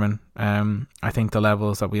outperforming. I think the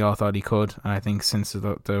levels that we all thought he could, and I think since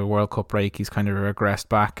the World Cup break, he's kind of regressed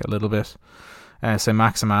back a little bit. So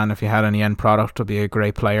Maximan, if he had any end product, would be a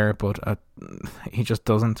great player, but he just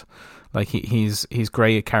doesn't. Like he's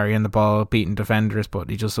great at carrying the ball, beating defenders, but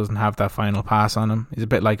he just doesn't have that final pass on him. He's a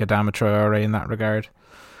bit like Adama Traore in that regard.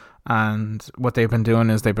 And what they've been doing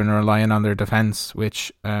is they've been relying on their defence,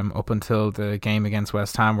 which up until the game against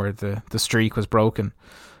West Ham, where the streak was broken,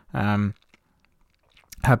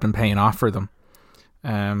 have been paying off for them.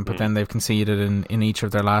 But then they've conceded in each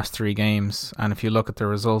of their last 3 games. And if you look at the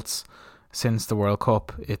results since the World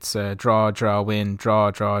Cup, it's draw, draw, win,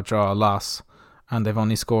 draw, draw, draw, loss. And they've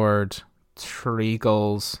only scored 3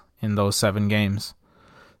 goals in those 7 games.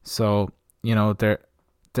 So, the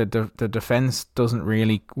defense doesn't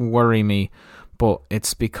really worry me, but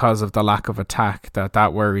it's because of the lack of attack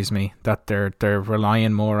that worries me. That they're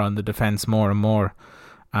relying more on the defense more and more,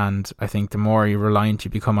 and I think the more reliant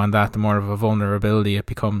you become on that, the more of a vulnerability it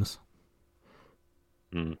becomes.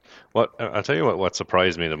 Mm. What I'll tell you what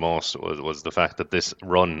surprised me the most was the fact that this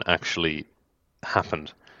run actually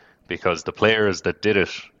happened, because the players that did it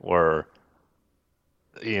were,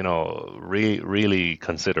 really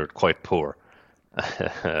considered quite poor. You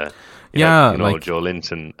had, Yeah, Joe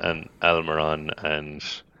Linton and Almiron, and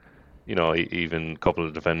even a couple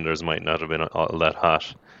of defenders might not have been all that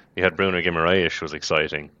hot. You had Bruno Guimaraes was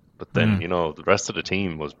exciting, but then mm, the rest of the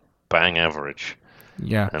team was bang average,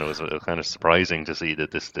 yeah, and it was kind of surprising to see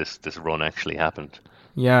that this run actually happened.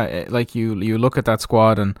 yeah. Like you look at that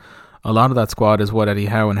squad, and a lot of that squad is what Eddie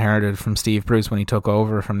Howe inherited from Steve Bruce when he took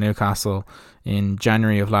over from Newcastle in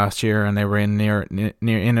January of last year, and they were in near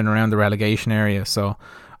in and around the relegation area. So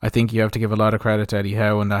I think you have to give a lot of credit to Eddie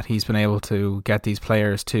Howe and that he's been able to get these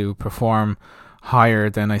players to perform higher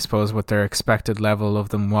than I suppose what their expected level of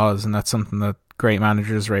them was, and that's something that great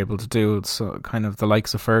managers are able to do. So kind of the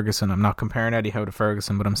likes of Ferguson. I'm not comparing Eddie Howe to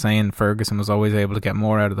Ferguson, but I'm saying Ferguson was always able to get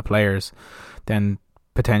more out of the players than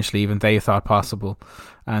potentially even they thought possible,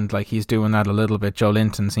 and like he's doing that a little bit. Joe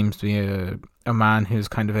Linton seems to be a man who's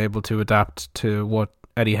kind of able to adapt to what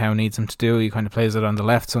Eddie Howe needs him to do. He kind of plays it on the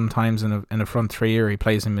left sometimes in a front three, or he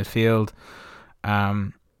plays in midfield.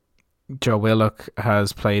 Um, Joe Willock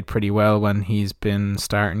has played pretty well when he's been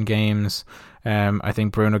starting games. I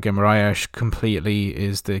think Bruno Guimaraes completely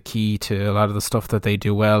is the key to a lot of the stuff that they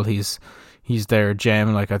do well. He's their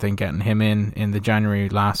gem. Like I think getting him in the January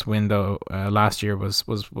last window last year was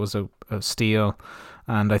a steal.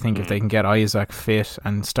 And I think if they can get Isaac fit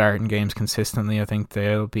and starting games consistently, I think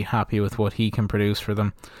they'll be happy with what he can produce for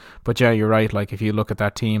them. But yeah, you're right. Like if you look at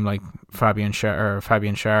that team, like Fabian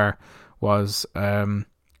Schär was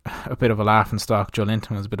a bit of a laughing stock. Joe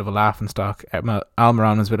Linton was a bit of a laughing stock.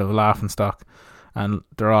 Almiron was a bit of a laughing stock, and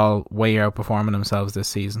they're all way outperforming themselves this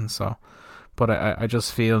season. So, but I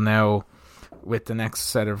just feel now with the next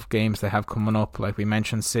set of games they have coming up, like we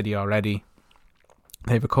mentioned City already,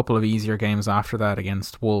 they have a couple of easier games after that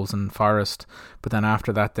against Wolves and Forest, but then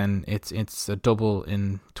after that then it's a double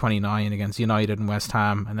in 29 against United and West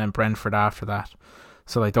Ham, and then Brentford after that.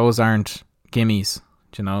 So like those aren't gimmies,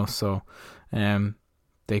 so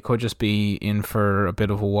they could just be in for a bit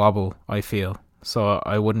of a wobble, I feel. So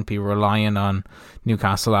I wouldn't be relying on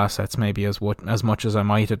Newcastle assets maybe as much as I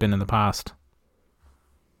might have been in the past.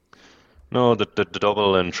 No, the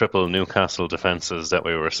double and triple Newcastle defences that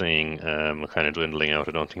we were seeing were kind of dwindling out.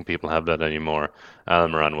 I don't think people have that anymore.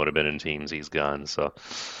 Almiron would have been in teams, he's gone. So,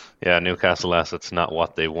 yeah, Newcastle assets not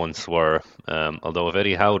what they once were. Although if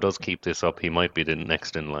Eddie Howe does keep this up, he might be the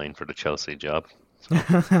next in line for the Chelsea job. So,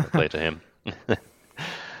 fair play to him.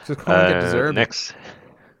 Just come and get deserved. Next,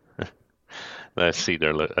 let's see.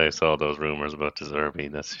 I saw those rumours about De Zerbi.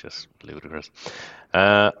 That's just ludicrous.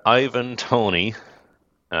 Ivan Toney.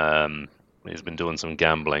 He's been doing some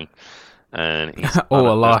gambling, and he's a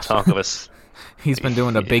lot. Talk of us. He's been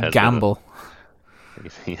doing a big gamble.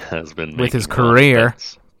 He has been with his career.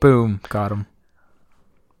 Boom, got him.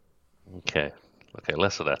 Okay,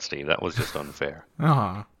 less of that, Steve. That was just unfair.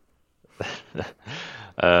 Uh-huh.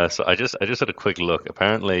 So I just had a quick look.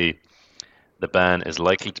 Apparently, the ban is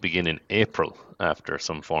likely to begin in April after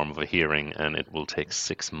some form of a hearing, and it will take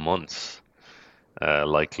 6 months.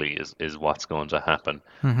 Likely is what's going to happen.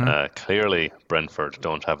 Clearly, Brentford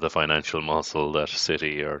don't have the financial muscle that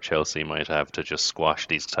City or Chelsea might have to just squash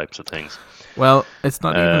these types of things. Well, it's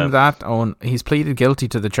not even that, Owen. He's pleaded guilty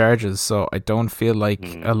to the charges, so I don't feel like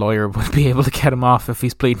a lawyer would be able to get him off if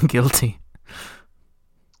he's pleading guilty.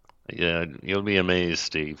 Yeah, you'll be amazed,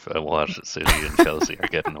 Steve, at what City and Chelsea are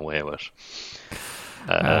getting away with.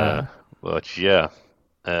 But yeah.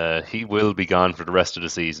 He will be gone for the rest of the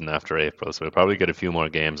season after April, so we'll probably get a few more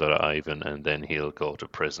games out of Ivan, and then he'll go to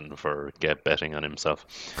prison for betting on himself.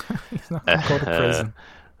 He's not going to go to prison.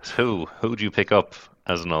 Who do you pick up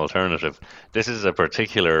as an alternative? This is a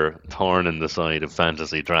particular thorn in the side of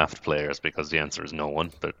fantasy draft players because the answer is no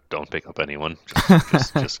one. But don't pick up anyone.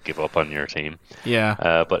 Just give up on your team.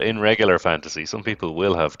 Yeah. But in regular fantasy, some people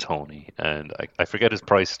will have Tony, and I forget his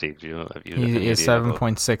price, Steve. He is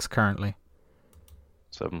 7.6 currently.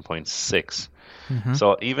 7.6.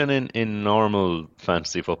 So even in normal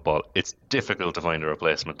fantasy football, it's difficult to find a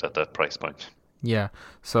replacement at that price point. Yeah.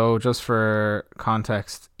 So just for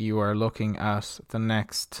context, you are looking at the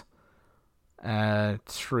next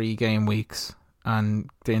 3 game weeks, and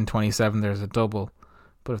in 27 there's a double.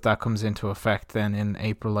 But if that comes into effect, then in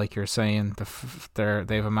April, like you're saying,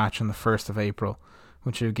 they have a match on the 1st of April,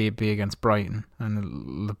 which would be against Brighton,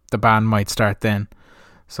 and the ban might start then.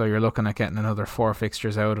 So you're looking at getting another 4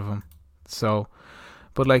 fixtures out of him. So,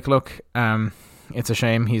 but like, look, it's a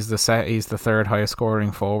shame. He's the third highest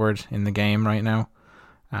scoring forward in the game right now.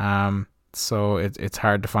 So it's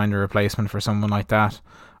hard to find a replacement for someone like that.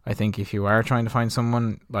 I think if you are trying to find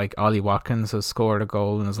someone, like Ollie Watkins has scored a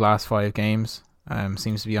goal in his last 5 games,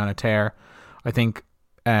 seems to be on a tear. I think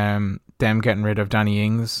them getting rid of Danny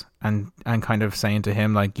Ings and kind of saying to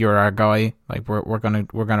him like, you're our guy, like we're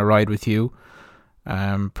gonna ride with you.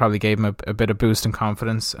 Probably gave him a bit of boost in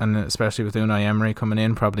confidence, and especially with Unai Emery coming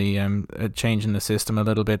in, probably changing the system a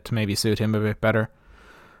little bit to maybe suit him a bit better.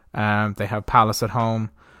 They have Palace at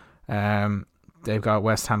home. They've got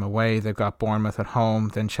West Ham away. They've got Bournemouth at home.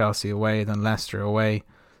 Then Chelsea away. Then Leicester away.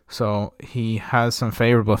 So he has some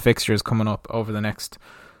favourable fixtures coming up over the next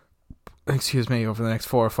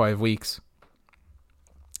 4 or 5 weeks,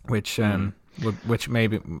 which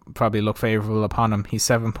maybe probably look favourable upon him. He's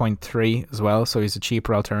 7.3 as well, so he's a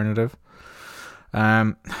cheaper alternative.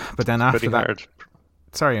 But then after that, hard.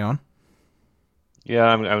 Sorry, Owen. Yeah,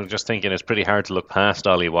 I'm just thinking it's pretty hard to look past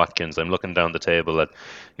Ollie Watkins. I'm looking down the table at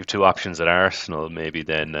you've two options at Arsenal, maybe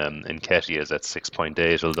then Nketiah is at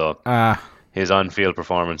 6.8, although his on-field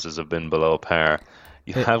performances have been below par.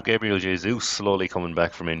 You have Gabriel Jesus slowly coming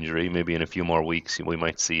back from injury. Maybe in a few more weeks we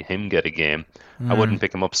might see him get a game. I wouldn't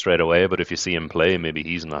pick him up straight away, but if you see him play, maybe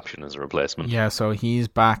he's an option as a replacement. Yeah, so he's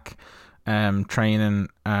back training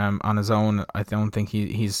on his own. I don't think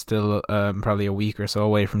he's still probably a week or so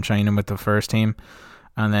away from training with the first team.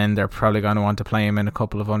 And then they're probably going to want to play him in a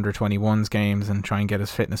couple of under-21s games and try and get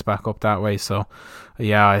his fitness back up that way. So,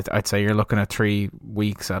 yeah, I'd say you're looking at 3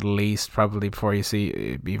 weeks at least, probably before you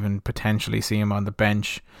even potentially see him on the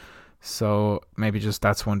bench. So maybe just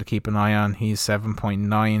that's one to keep an eye on. He's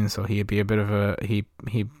 7.9, so he'd be a bit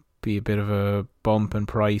of a bump in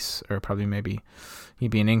price, or probably maybe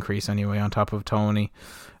he'd be an increase anyway on top of Tony.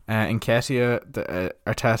 Nketiah,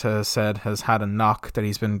 Arteta said, has had a knock that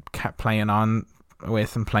he's been playing on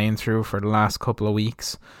with and playing through for the last couple of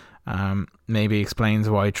weeks. Maybe explains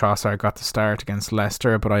why Trossard got the start against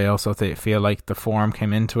Leicester, but I also feel like the form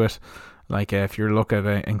came into it. Like if you look at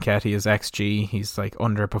Nketiah's XG, he's like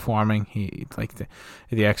underperforming. He like the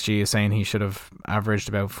XG is saying he should have averaged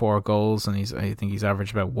about 4 goals, and I think he's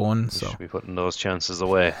averaged about 1. So should be putting those chances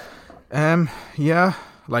away. Yeah,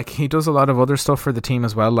 like he does a lot of other stuff for the team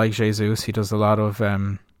as well. Like Jesus, he does a lot of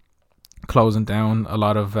closing down, a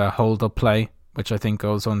lot of hold up play, which I think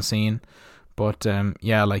goes unseen. But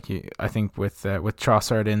yeah, like I think with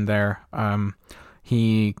Trossard in there,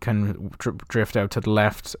 he can drift out to the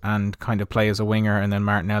left and kind of play as a winger, and then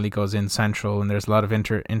Martinelli goes in central, and there's a lot of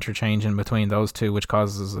interchange in between those two, which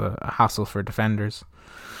causes a hassle for defenders.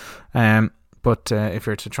 But if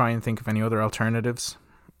you're to try and think of any other alternatives,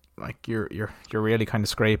 like you're really kind of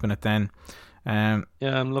scraping it then. Yeah,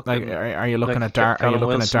 I'm looking. Like, are you looking like at Callum at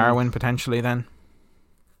Wilson. Darwin potentially then?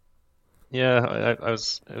 Yeah, I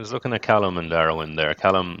was looking at Callum and Darwin there.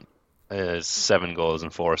 Callum is 7 goals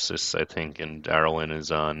and 4 assists, I think, and Darwin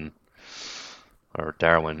is on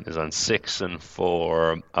 6 and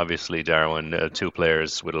 4. Obviously, Darwin, 2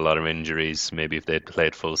 players with a lot of injuries. Maybe if they'd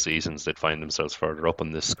played full seasons, they'd find themselves further up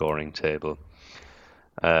on this scoring table.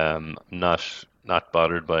 Not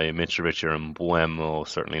bothered by Mitrovic or Mbuemo,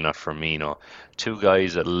 certainly not Firmino. 2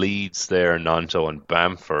 guys at Leeds there, Nanto and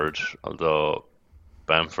Bamford, although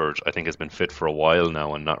Bamford, I think, has been fit for a while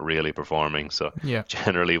now and not really performing. So Yeah.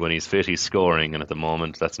 generally when he's fit, he's scoring, and at the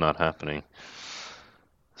moment that's not happening.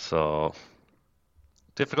 So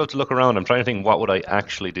difficult to look around. I'm trying to think, what would I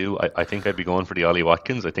actually do? I think I'd be going for the Ollie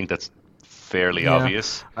Watkins. I think that's fairly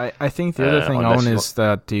obvious. I think the other thing, unless Owen, you- is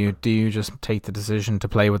that do you just take the decision to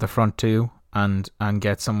play with the front two and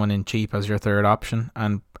get someone in cheap as your third option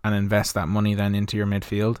and invest that money then into your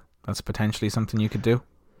midfield? That's potentially something you could do.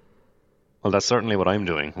 Well, that's certainly what I'm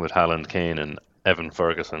doing with Haaland, Kane and Evan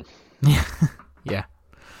Ferguson. Yeah.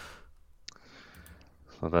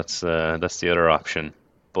 So that's the other option.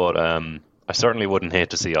 But I certainly wouldn't hate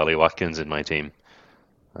to see Ollie Watkins in my team.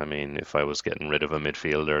 I mean, if I was getting rid of a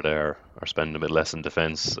midfielder there or spending a bit less in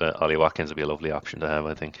defence, Ollie Watkins would be a lovely option to have,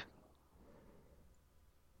 I think.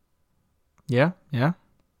 Yeah.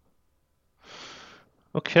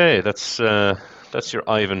 Okay, that's your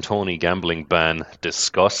Ivan Toney gambling ban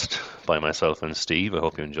discussed by myself and Steve. I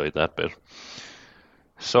hope you enjoyed that bit.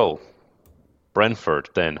 So, Brentford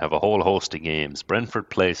then have a whole host of games. Brentford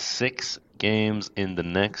plays 6 games in the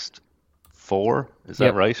next 4. Is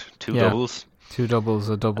that right? 2 doubles. 2 doubles,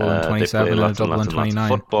 a double in They 27 play and a lots double in lots of 29.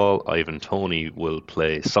 football. Ivan Toney will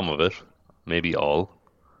play some of it, maybe all.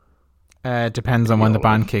 Depends on when the all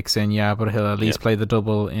of ban it. kicks in, yeah, but he'll at least play the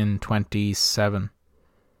double in 27.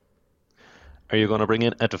 Are you going to bring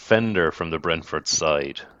in a defender from the Brentford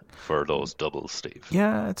side for those doubles, Steve?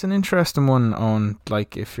 Yeah, it's an interesting one on,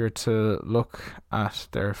 like, if you're to look at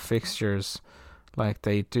their fixtures, like,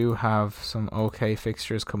 they do have some okay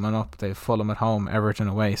fixtures coming up. They've Fulham at home, Everton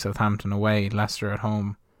away, Southampton away, Leicester at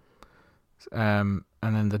home. And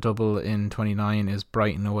then the double in 29 is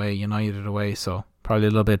Brighton away, United away, so probably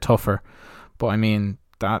a little bit tougher. But I mean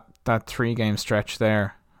that 3 game stretch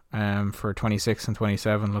there, for 26 and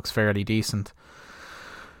 27 looks fairly decent.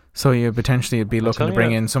 So you potentially be I looking tell to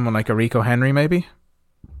bring you, in someone like a Rico Henry, maybe.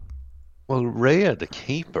 well, Raya, the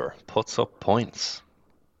keeper, puts up points.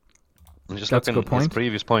 I'm just That's a good looking his point.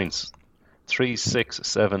 previous points: 3, 6,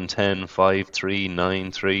 7, 10, 5, 3,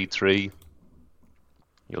 9, 3, 3.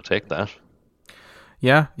 You'll take that.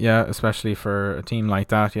 Yeah, yeah, especially for a team like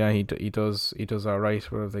that. Yeah, he does all right.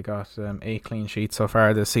 What have they got? 8 clean sheets so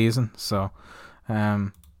far this season. So,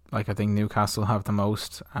 um, like I think Newcastle have the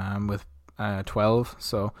most, with 12.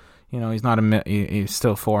 So he's not he's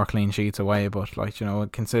still 4 clean sheets away. But like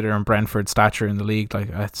considering Brentford's stature in the league,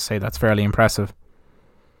 like I'd say that's fairly impressive.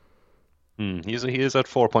 He is at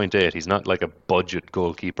 4.8. He's not like a budget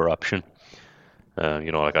goalkeeper option.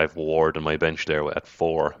 Like I've Ward on my bench there at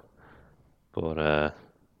 4. But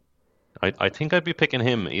I think I'd be picking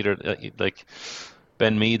him either. Like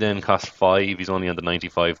Ben Mee then cost 5. He's only on the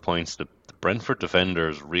 95 points. The Brentford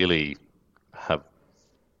defenders really have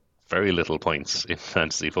very little points in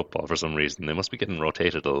fantasy football for some reason. They must be getting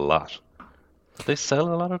rotated a lot. Did they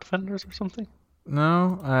sell a lot of defenders or something?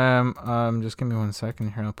 No, just give me 1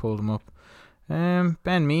 second here. I'll pull them up.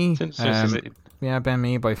 Ben Mee, Since yeah, Ben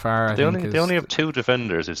Mee by far I they think only is. have 2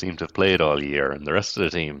 defenders who seem to have played all year, and the rest of the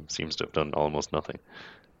team seems to have done almost nothing.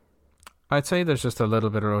 I'd say there's just a little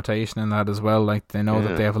bit of rotation in that as well. Like they know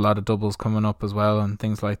that Yeah. they have a lot of doubles coming up as well and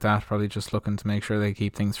things like that. Probably just looking to make sure they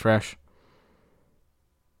keep things fresh.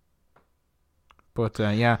 But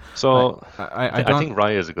yeah, I So I I don't. think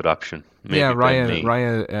Raya is a good option. Yeah, Maybe Ben Mee.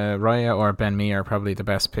 Raya or Ben Mee are probably the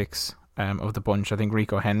best picks of the bunch. I think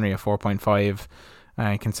Rico Henry at 4.5,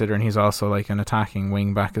 considering he's also like an attacking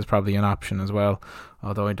wing back, is probably an option as well.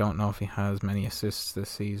 Although I don't know if he has many assists this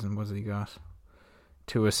season. What's he got?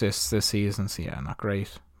 2 assists this season, so yeah, not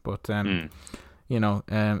great. But Hmm.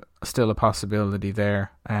 still a possibility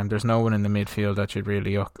there. There's no one in the midfield that you'd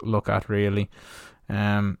really look at really.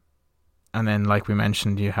 Um, and then like we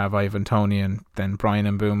mentioned, you have Ivan Toney and then Brian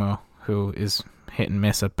Mbumo, who is hit and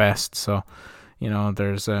miss at best. So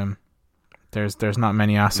there's not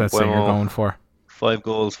many assets that you're Well, going for. 5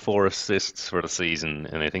 goals, 4 assists for the season,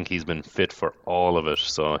 and I think he's been fit for all of it.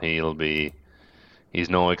 So he's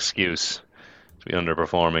no excuse to be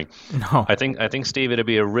underperforming. No. I think Steve, it'd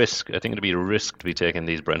be a risk. I think it'd be a risk to be taking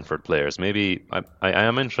these Brentford players. Maybe I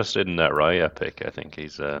am interested in that Raya pick. I think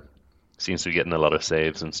he's seems to be getting a lot of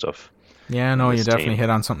saves and stuff Yeah, in no, you this definitely team. hit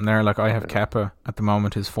on something there. Like I have Yeah. Kepa at the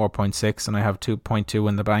moment who's 4.6 and I have 2.2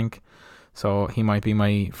 in the bank. So he might be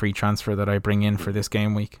my free transfer that I bring in for this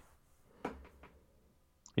game week.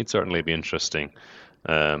 He'd certainly be interesting.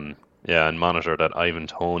 Yeah, and monitor that Ivan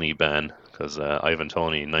Toney ban because Ivan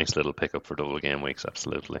Toney, nice little pickup for double game weeks,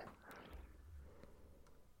 absolutely.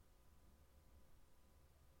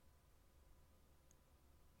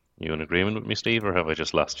 You in agreement with me, Steve, or have I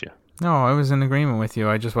just lost you? No, I was in agreement with you.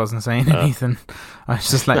 I just wasn't saying Uh, anything. I was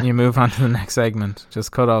just letting you move on to the next segment.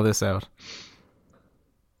 Just cut all this out.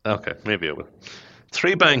 okay, maybe I will.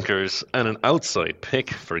 3 bankers and an outside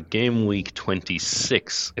pick for game week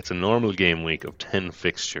 26. It's a normal game week of 10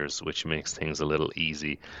 fixtures, which makes things a little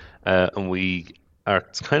easy. And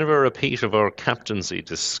it's kind of a repeat of our captaincy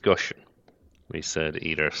discussion. We said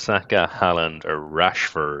either Saka, Haaland, or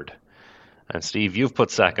Rashford. And Steve, you've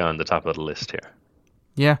put Saka on the top of the list here.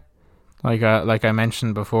 Yeah, like I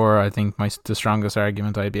mentioned before, I think the strongest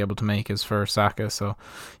argument I'd be able to make is for Saka. So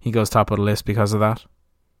he goes top of the list because of that.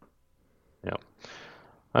 Yeah.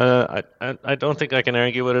 I don't think I can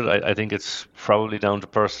argue with it. I think it's probably down to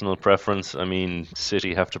personal preference. I mean,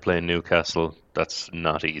 City have to play Newcastle. That's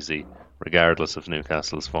not easy, regardless of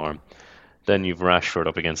Newcastle's form. Then you've Rashford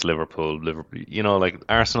up against Liverpool. Like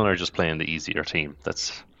Arsenal are just playing the easier team.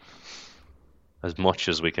 That's as much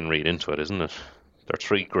as we can read into it, isn't it? They're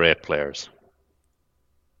 3 great players.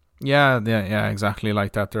 Yeah, exactly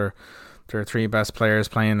like that. They're 3 best players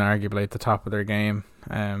playing arguably at the top of their game.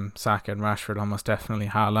 Saka and Rashford almost definitely.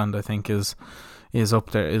 Haaland, I think, is up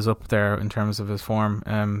there in terms of his form.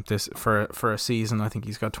 This for a season, I think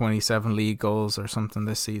he's got 27 league goals or something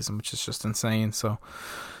this season, which is just insane. So,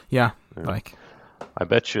 yeah, Yeah. like I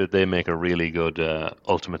bet you they make a really good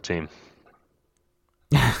ultimate team.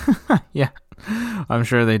 yeah, I'm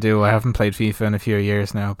sure they do. I haven't played FIFA in a few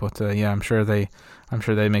years now, but yeah, I'm sure they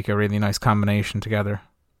make a really nice combination together.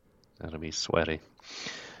 That'll be sweaty.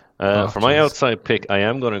 Oh, For my jeez. outside pick, I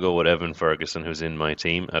am going to go with Evan Ferguson, who's in my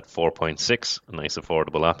team at 4.6. A nice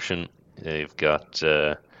affordable option. They've got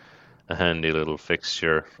a handy little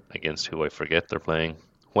fixture against who I forget they're playing.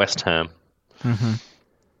 West Ham. Hmm.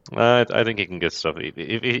 I think he can get stuff.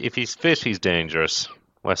 If he's fit, he's dangerous.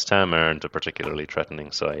 West Ham aren't a particularly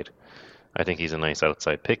threatening side. I think he's a nice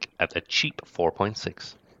outside pick at a cheap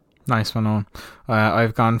 4.6. Nice one, Owen.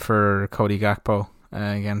 I've gone for Cody Gakpo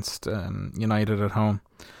against United at home.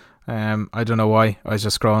 I don't know why. I was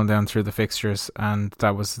just scrolling down through the fixtures, and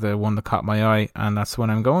that was the one that caught my eye, and that's the one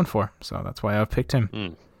I'm going for. So that's why I've picked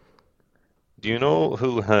him. Do you know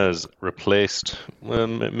who has replaced, well,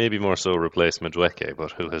 maybe more so replaced Madueke,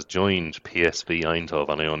 but who has joined PSV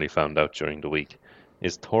Eindhoven? I only found out during the week.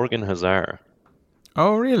 Is Thorgan Hazard.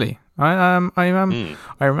 Oh, really? I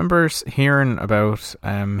remember hearing about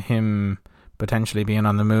him potentially being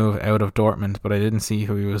on the move out of Dortmund, but I didn't see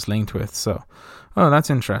who he was linked with. So, that's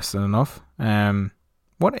interesting enough.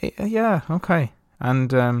 Yeah, okay.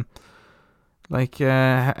 And how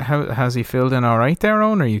has he filled in all right there,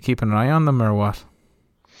 Owen? Are you keeping an eye on them or what?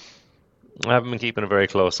 I haven't been keeping a very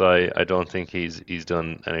close eye. I don't think he's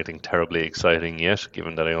done anything terribly exciting yet,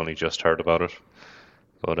 given that I only just heard about it.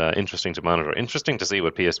 But interesting to monitor. Interesting to see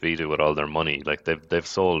what PSV do with all their money. Like they've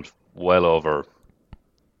sold well over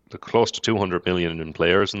close to 200 million in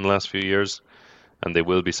players in the last few years, and they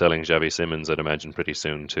will be selling Xavi Simons, I'd imagine, pretty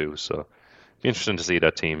soon too. So, interesting to see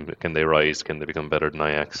that team. Can they rise? Can they become better than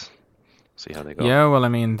Ajax? See how they go. Yeah, well, I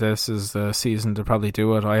mean, this is the season to probably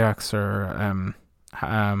do it. Ajax are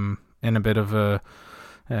in a bit of a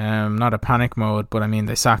not a panic mode, but I mean,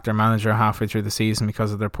 they sacked their manager halfway through the season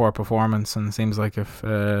because of their poor performance, and it seems like if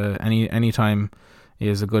any time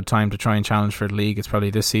is a good time to try and challenge for the league, it's probably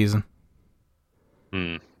this season.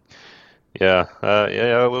 Yeah.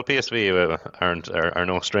 Well, PSV are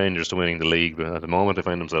no strangers to winning the league, but at the moment they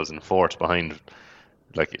find themselves in fourth behind,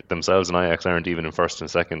 like themselves and Ajax aren't even in first and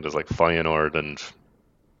second. There's like Feyenoord and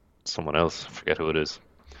someone else. I forget who it is.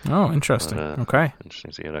 Oh, interesting. Okay.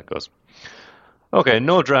 Interesting to see how that goes. Okay,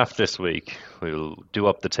 no draft this week. We'll do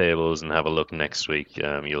up the tables and have a look next week.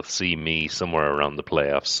 You'll see me somewhere around the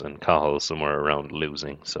playoffs and Cahill somewhere around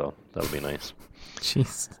losing, so that'll be nice.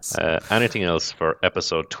 Jesus. Anything else for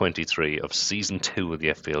episode 23 of season 2 of the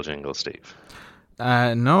FPL Jingle, Steve?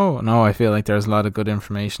 No. I feel like there's a lot of good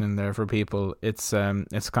information in there for people. It's kind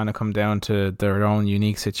of come down to their own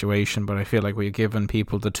unique situation, but I feel like we've given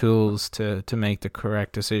people the tools to make the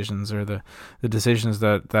correct decisions, or the decisions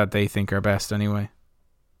that they think are best anyway.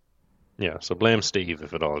 Yeah, so blame Steve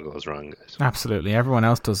if it all goes wrong, guys. Absolutely. Everyone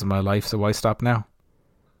else does in my life, so why stop now?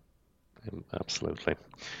 Absolutely.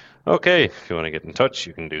 Okay, if you want to get in touch,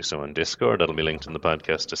 you can do so on Discord. That'll be linked in the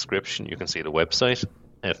podcast description. You can see the website,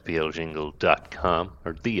 fpljingle.com,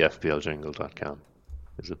 or thefpljingle.com.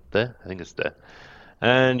 Is it the? I think it's the.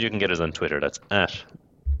 And you can get us on Twitter. That's at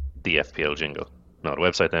thefpljingle. No, the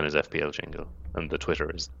website then is fpljingle, and the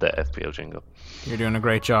Twitter is thefpljingle. You're doing a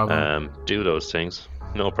great job. Do those things.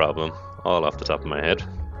 No problem. All off the top of my head.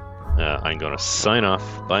 I'm going to sign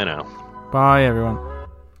off. Bye now. Bye, everyone.